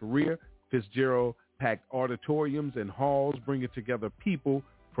impressive career, Fitzgerald packed auditoriums and halls, bringing together people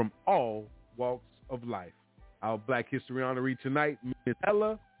from all walks of life. Our Black History honoree tonight, Miss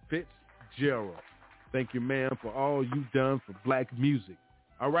Ella Fitzgerald. Thank you, ma'am, for all you've done for Black music.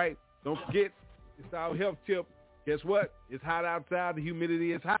 All right, don't forget, it's our health tip. Guess what? It's hot outside. The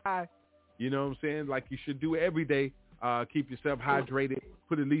humidity is high. You know what I'm saying? Like you should do every day. Keep yourself hydrated.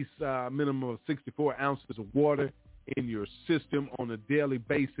 Put at least a minimum of 64 ounces of water in your system on a daily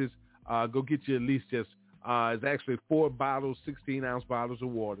basis. Go get you at least just, it's actually 4 bottles, 16-ounce bottles of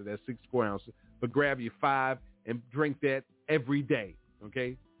water. That's 64 ounces. But grab your 5 and drink that every day,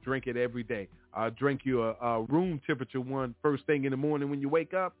 okay? Drink it every day. Drink you a room temperature one first thing in the morning when you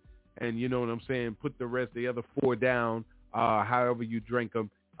wake up. And you know what I'm saying? Put the other 4 down however you drink them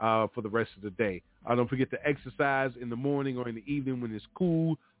for the rest of the day. Don't forget to exercise in the morning or in the evening when it's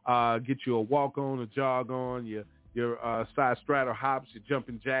cool. Get you a walk on, a jog on, your side straddle hops, your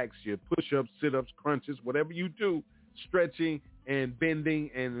jumping jacks, your push-ups, sit-ups, crunches, whatever you do, stretching and bending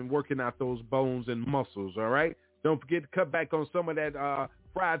and working out those bones and muscles, all right? Don't forget to cut back on some of that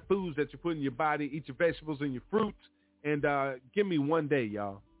fried foods that you put in your body. Eat your vegetables and your fruits. And give me one day,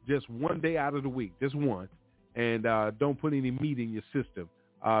 y'all. Just one day out of the week. Just one. And don't put any meat in your system.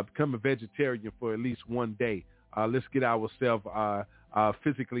 Become a vegetarian for at least one day. Let's get ourselves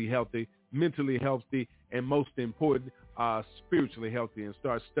physically healthy, mentally healthy, and most important, spiritually healthy, and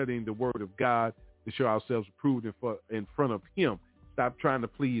start studying the Word of God to show ourselves approved in front of Him. Stop trying to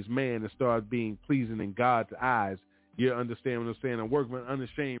please man and start being pleasing in God's eyes. You understand what I'm saying? A workman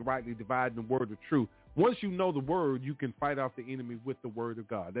unashamed, rightly dividing the word of truth. Once you know the word, you can fight off the enemy with the word of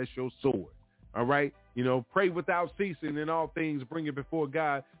God. That's your sword. All right? Pray without ceasing, in all things bring it before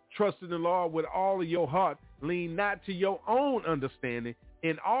God. Trust in the Lord with all of your heart. Lean not to your own understanding.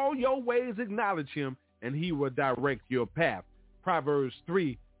 In all your ways acknowledge Him, and He will direct your path. Proverbs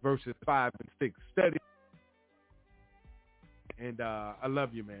 3, verses 5 and 6. Study. And I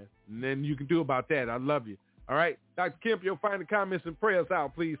love you, man. And then you can do about that. I love you. All right. Dr. Kemp, your final comments and prayers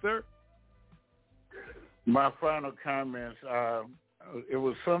out, please, sir. My final comments, it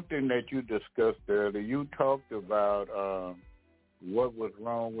was something that you discussed earlier. You talked about what was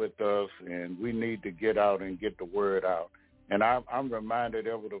wrong with us, and we need to get out and get the word out. And I'm reminded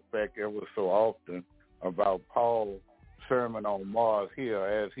of the fact ever so often about Paul's sermon on Mars Hill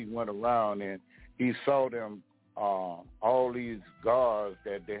as he went around and he saw them, all these gods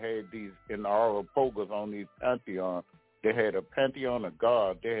that they had these in the Areopagus on these pantheons. They had a pantheon of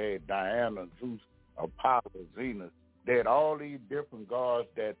gods. They had Diana, Zeus, Apollo, Venus. They had all these different gods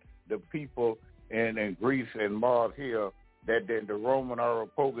that the people in Greece and Mars Hill, that the Roman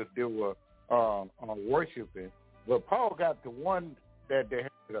Areopagus, they were worshiping. But Paul got the one that they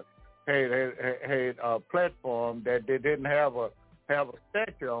had a platform that they didn't have a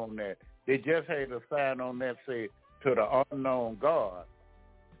statue on that. They just had a sign on that say, to the unknown God.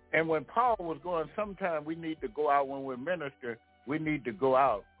 And when Paul was going, sometimes we need to go out when we're ministering, we need to go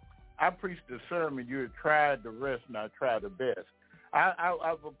out. I preached the sermon, you tried the rest, and I tried the best.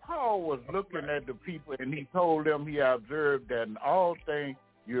 Paul was looking at the people, and he told them, he observed that in all things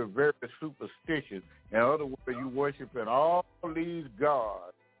you're very superstitious. In other words, you worshiping all these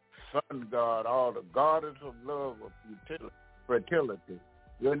gods, sun god, all the goddess of love, of fertility.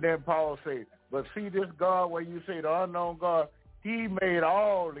 And then Paul said, but see this God where you say the unknown God, He made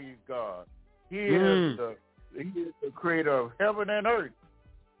all these gods. He is the creator of heaven and earth.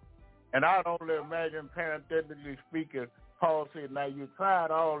 And I don't imagine, parenthetically speaking, Paul said, now you tried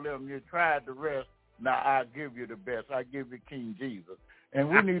all of them, you tried the rest, now I give you the best. I give you King Jesus. And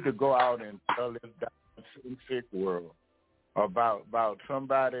we need to go out and tell this dying, sick world about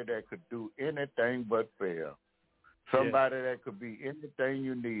somebody that could do anything but fail. Somebody that could be anything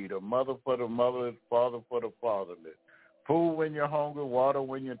you need, a mother for the motherless, father for the fatherless, food when you're hungry, water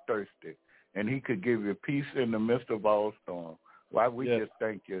when you're thirsty, and He could give you peace in the midst of all storms. Why, we just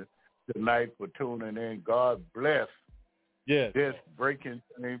thank you tonight for tuning in. God bless this Breaking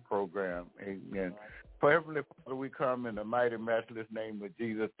Chains program. Amen. For Heavenly Father, we come in the mighty, matchless name of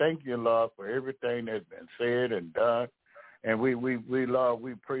Jesus. Thank you, Lord, for everything that's been said and done. And we Lord,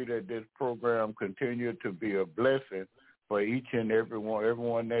 we pray that this program continue to be a blessing for each and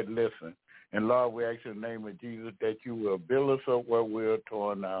everyone that listens. And Lord, we ask in the name of Jesus that you will build us up where we're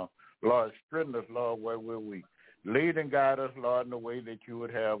torn down. Lord, strengthen us, Lord, where we're weak. Lead and guide us, Lord, in the way that you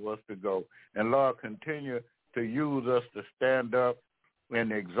would have us to go. And Lord, continue to use us to stand up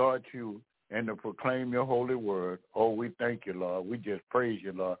and exhort you and to proclaim your holy word. Oh, we thank you, Lord. We just praise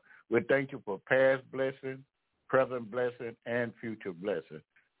you, Lord. We thank you for past blessing, present blessing, and future blessing.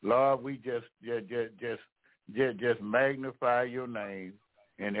 Lord, we just magnify your name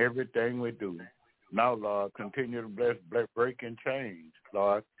in everything we do. Now, Lord, continue to bless Breaking Chains,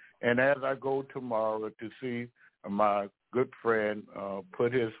 Lord. And as I go tomorrow to see my good friend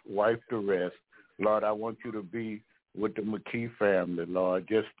put his wife to rest, Lord, I want you to be with the McKee family, Lord.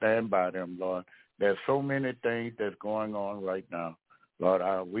 Just stand by them, Lord. There's so many things that's going on right now. Lord,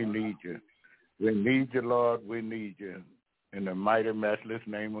 we need you. We need you, Lord. We need you. In the mighty, matchless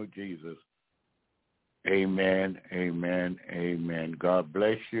name of Jesus. Amen, amen, amen. God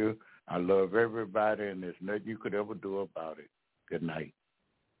bless you. I love everybody, and there's nothing you could ever do about it. Good night.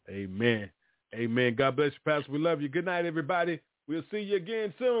 Amen. Amen. God bless you, Pastor. We love you. Good night, everybody. We'll see you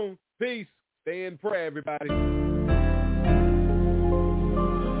again soon. Peace. Stay in prayer, everybody.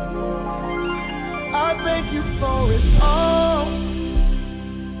 I thank thank you for it all.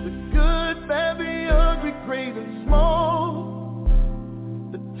 The good, bad, the ugly, great and small.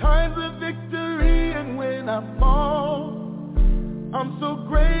 The times of victory and when I fall. I'm so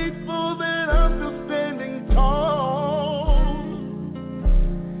grateful that I'm still standing tall.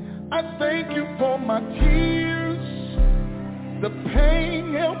 I thank you for my tears. The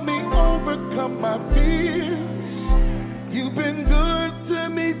pain helped me overcome my fears. You've been good to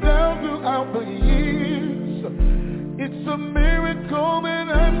me down throughout the years. It's a miracle that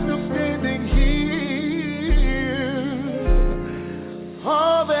I'm still standing here.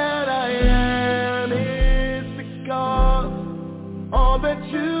 All that I am is because all that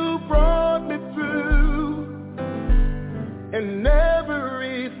you brought me through, and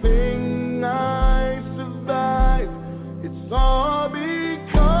everything I survived, it's all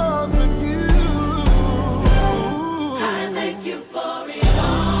because of you. I thank you for it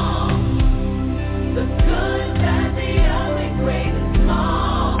all. The good, bad, the ugly, great and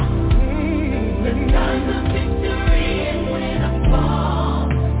small. The times of victory and when I fall.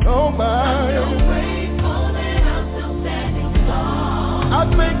 Oh my. I'm so grateful that I'm still standing tall. I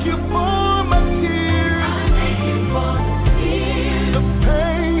thank you for my tears. I thank you for the tears. The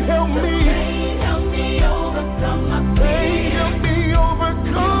pain helped me. The pain helped me overcome my fears. Help me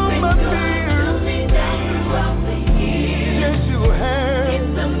overcome my fears. Me down throughout the years. Yes, you have.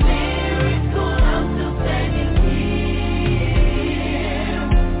 It's a miracle I'm still standing here.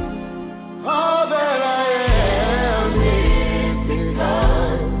 All that I am is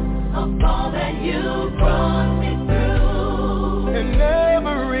because of all that you brought me through. and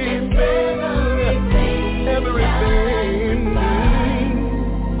everything.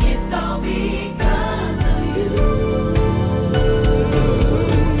 It's all because of you.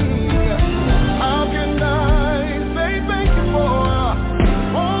 How can I say thank you for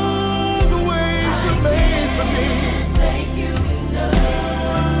all the ways you made for me? Thank you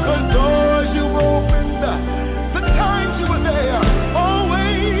enough. The doors you opened, the times you were there,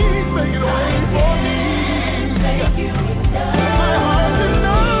 always making a way for me. Thank you enough. My heart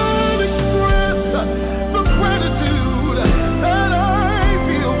cannot express the gratitude that I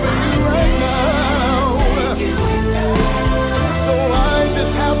feel for you right now. So I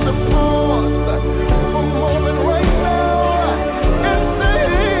just have to pause for a moment right now and say,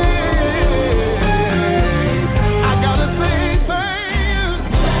 I gotta say thanks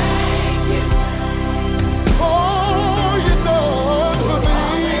for all you done for me.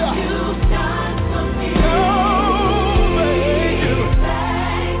 You've done for me. Oh, thank you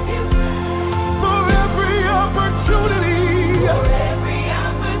for every opportunity. Every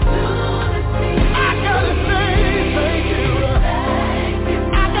opportunity. I gotta say thank you.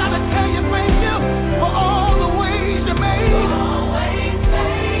 I gotta tell you thank you for all the ways you made. Always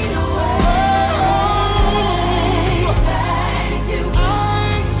made a way. Oh, Thank you. I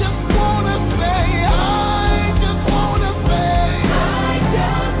just wanna say thank you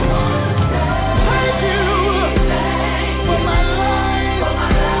for my life.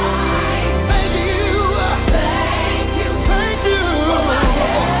 Thank you. Thank you. Thank you. For my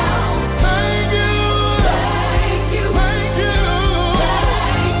health. Thank you. Thank you. Thank you.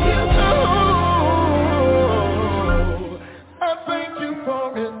 Thank you. I thank you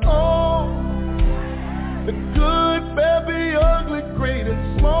for it all. The good, bad, the ugly, great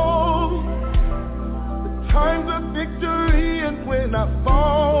and small. The times of victory and when I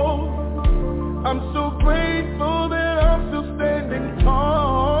fall. I'm so grateful that I'm still standing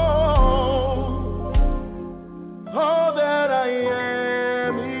tall. All that I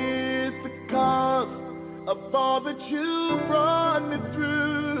am is because of all that you brought me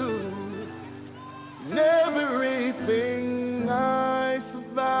through. And everything I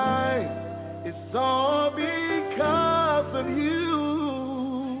survived, it's all because of you.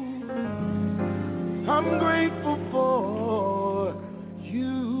 I'm grateful for you.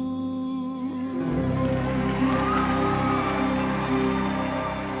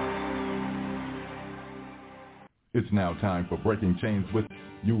 It's now time for Breaking Chains with...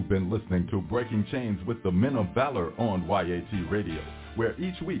 You've been listening to Breaking Chains with the Men of Valor on YAT Radio, where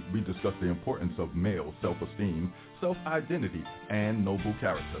each week we discuss the importance of male self-esteem, self-identity, and noble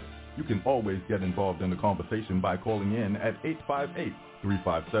character. You can always get involved in the conversation by calling in at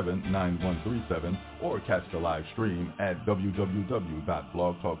 858-357-9137 or catch the live stream at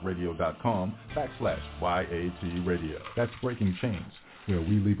www.blogtalkradio.com/YAT Radio. That's Breaking Chains, where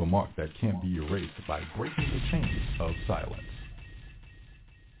we leave a mark that can't be erased by breaking the chains of silence.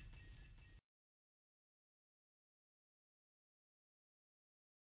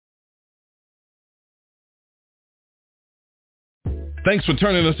 Thanks for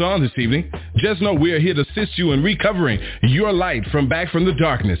turning us on this evening. Just know we are here to assist you in recovering your light from the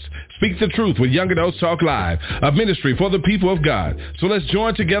darkness. Speak the truth with Young Adults Talk Live, a ministry for the people of God. So let's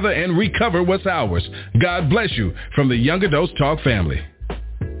join together and recover what's ours. God bless you from the Young Adults Talk family.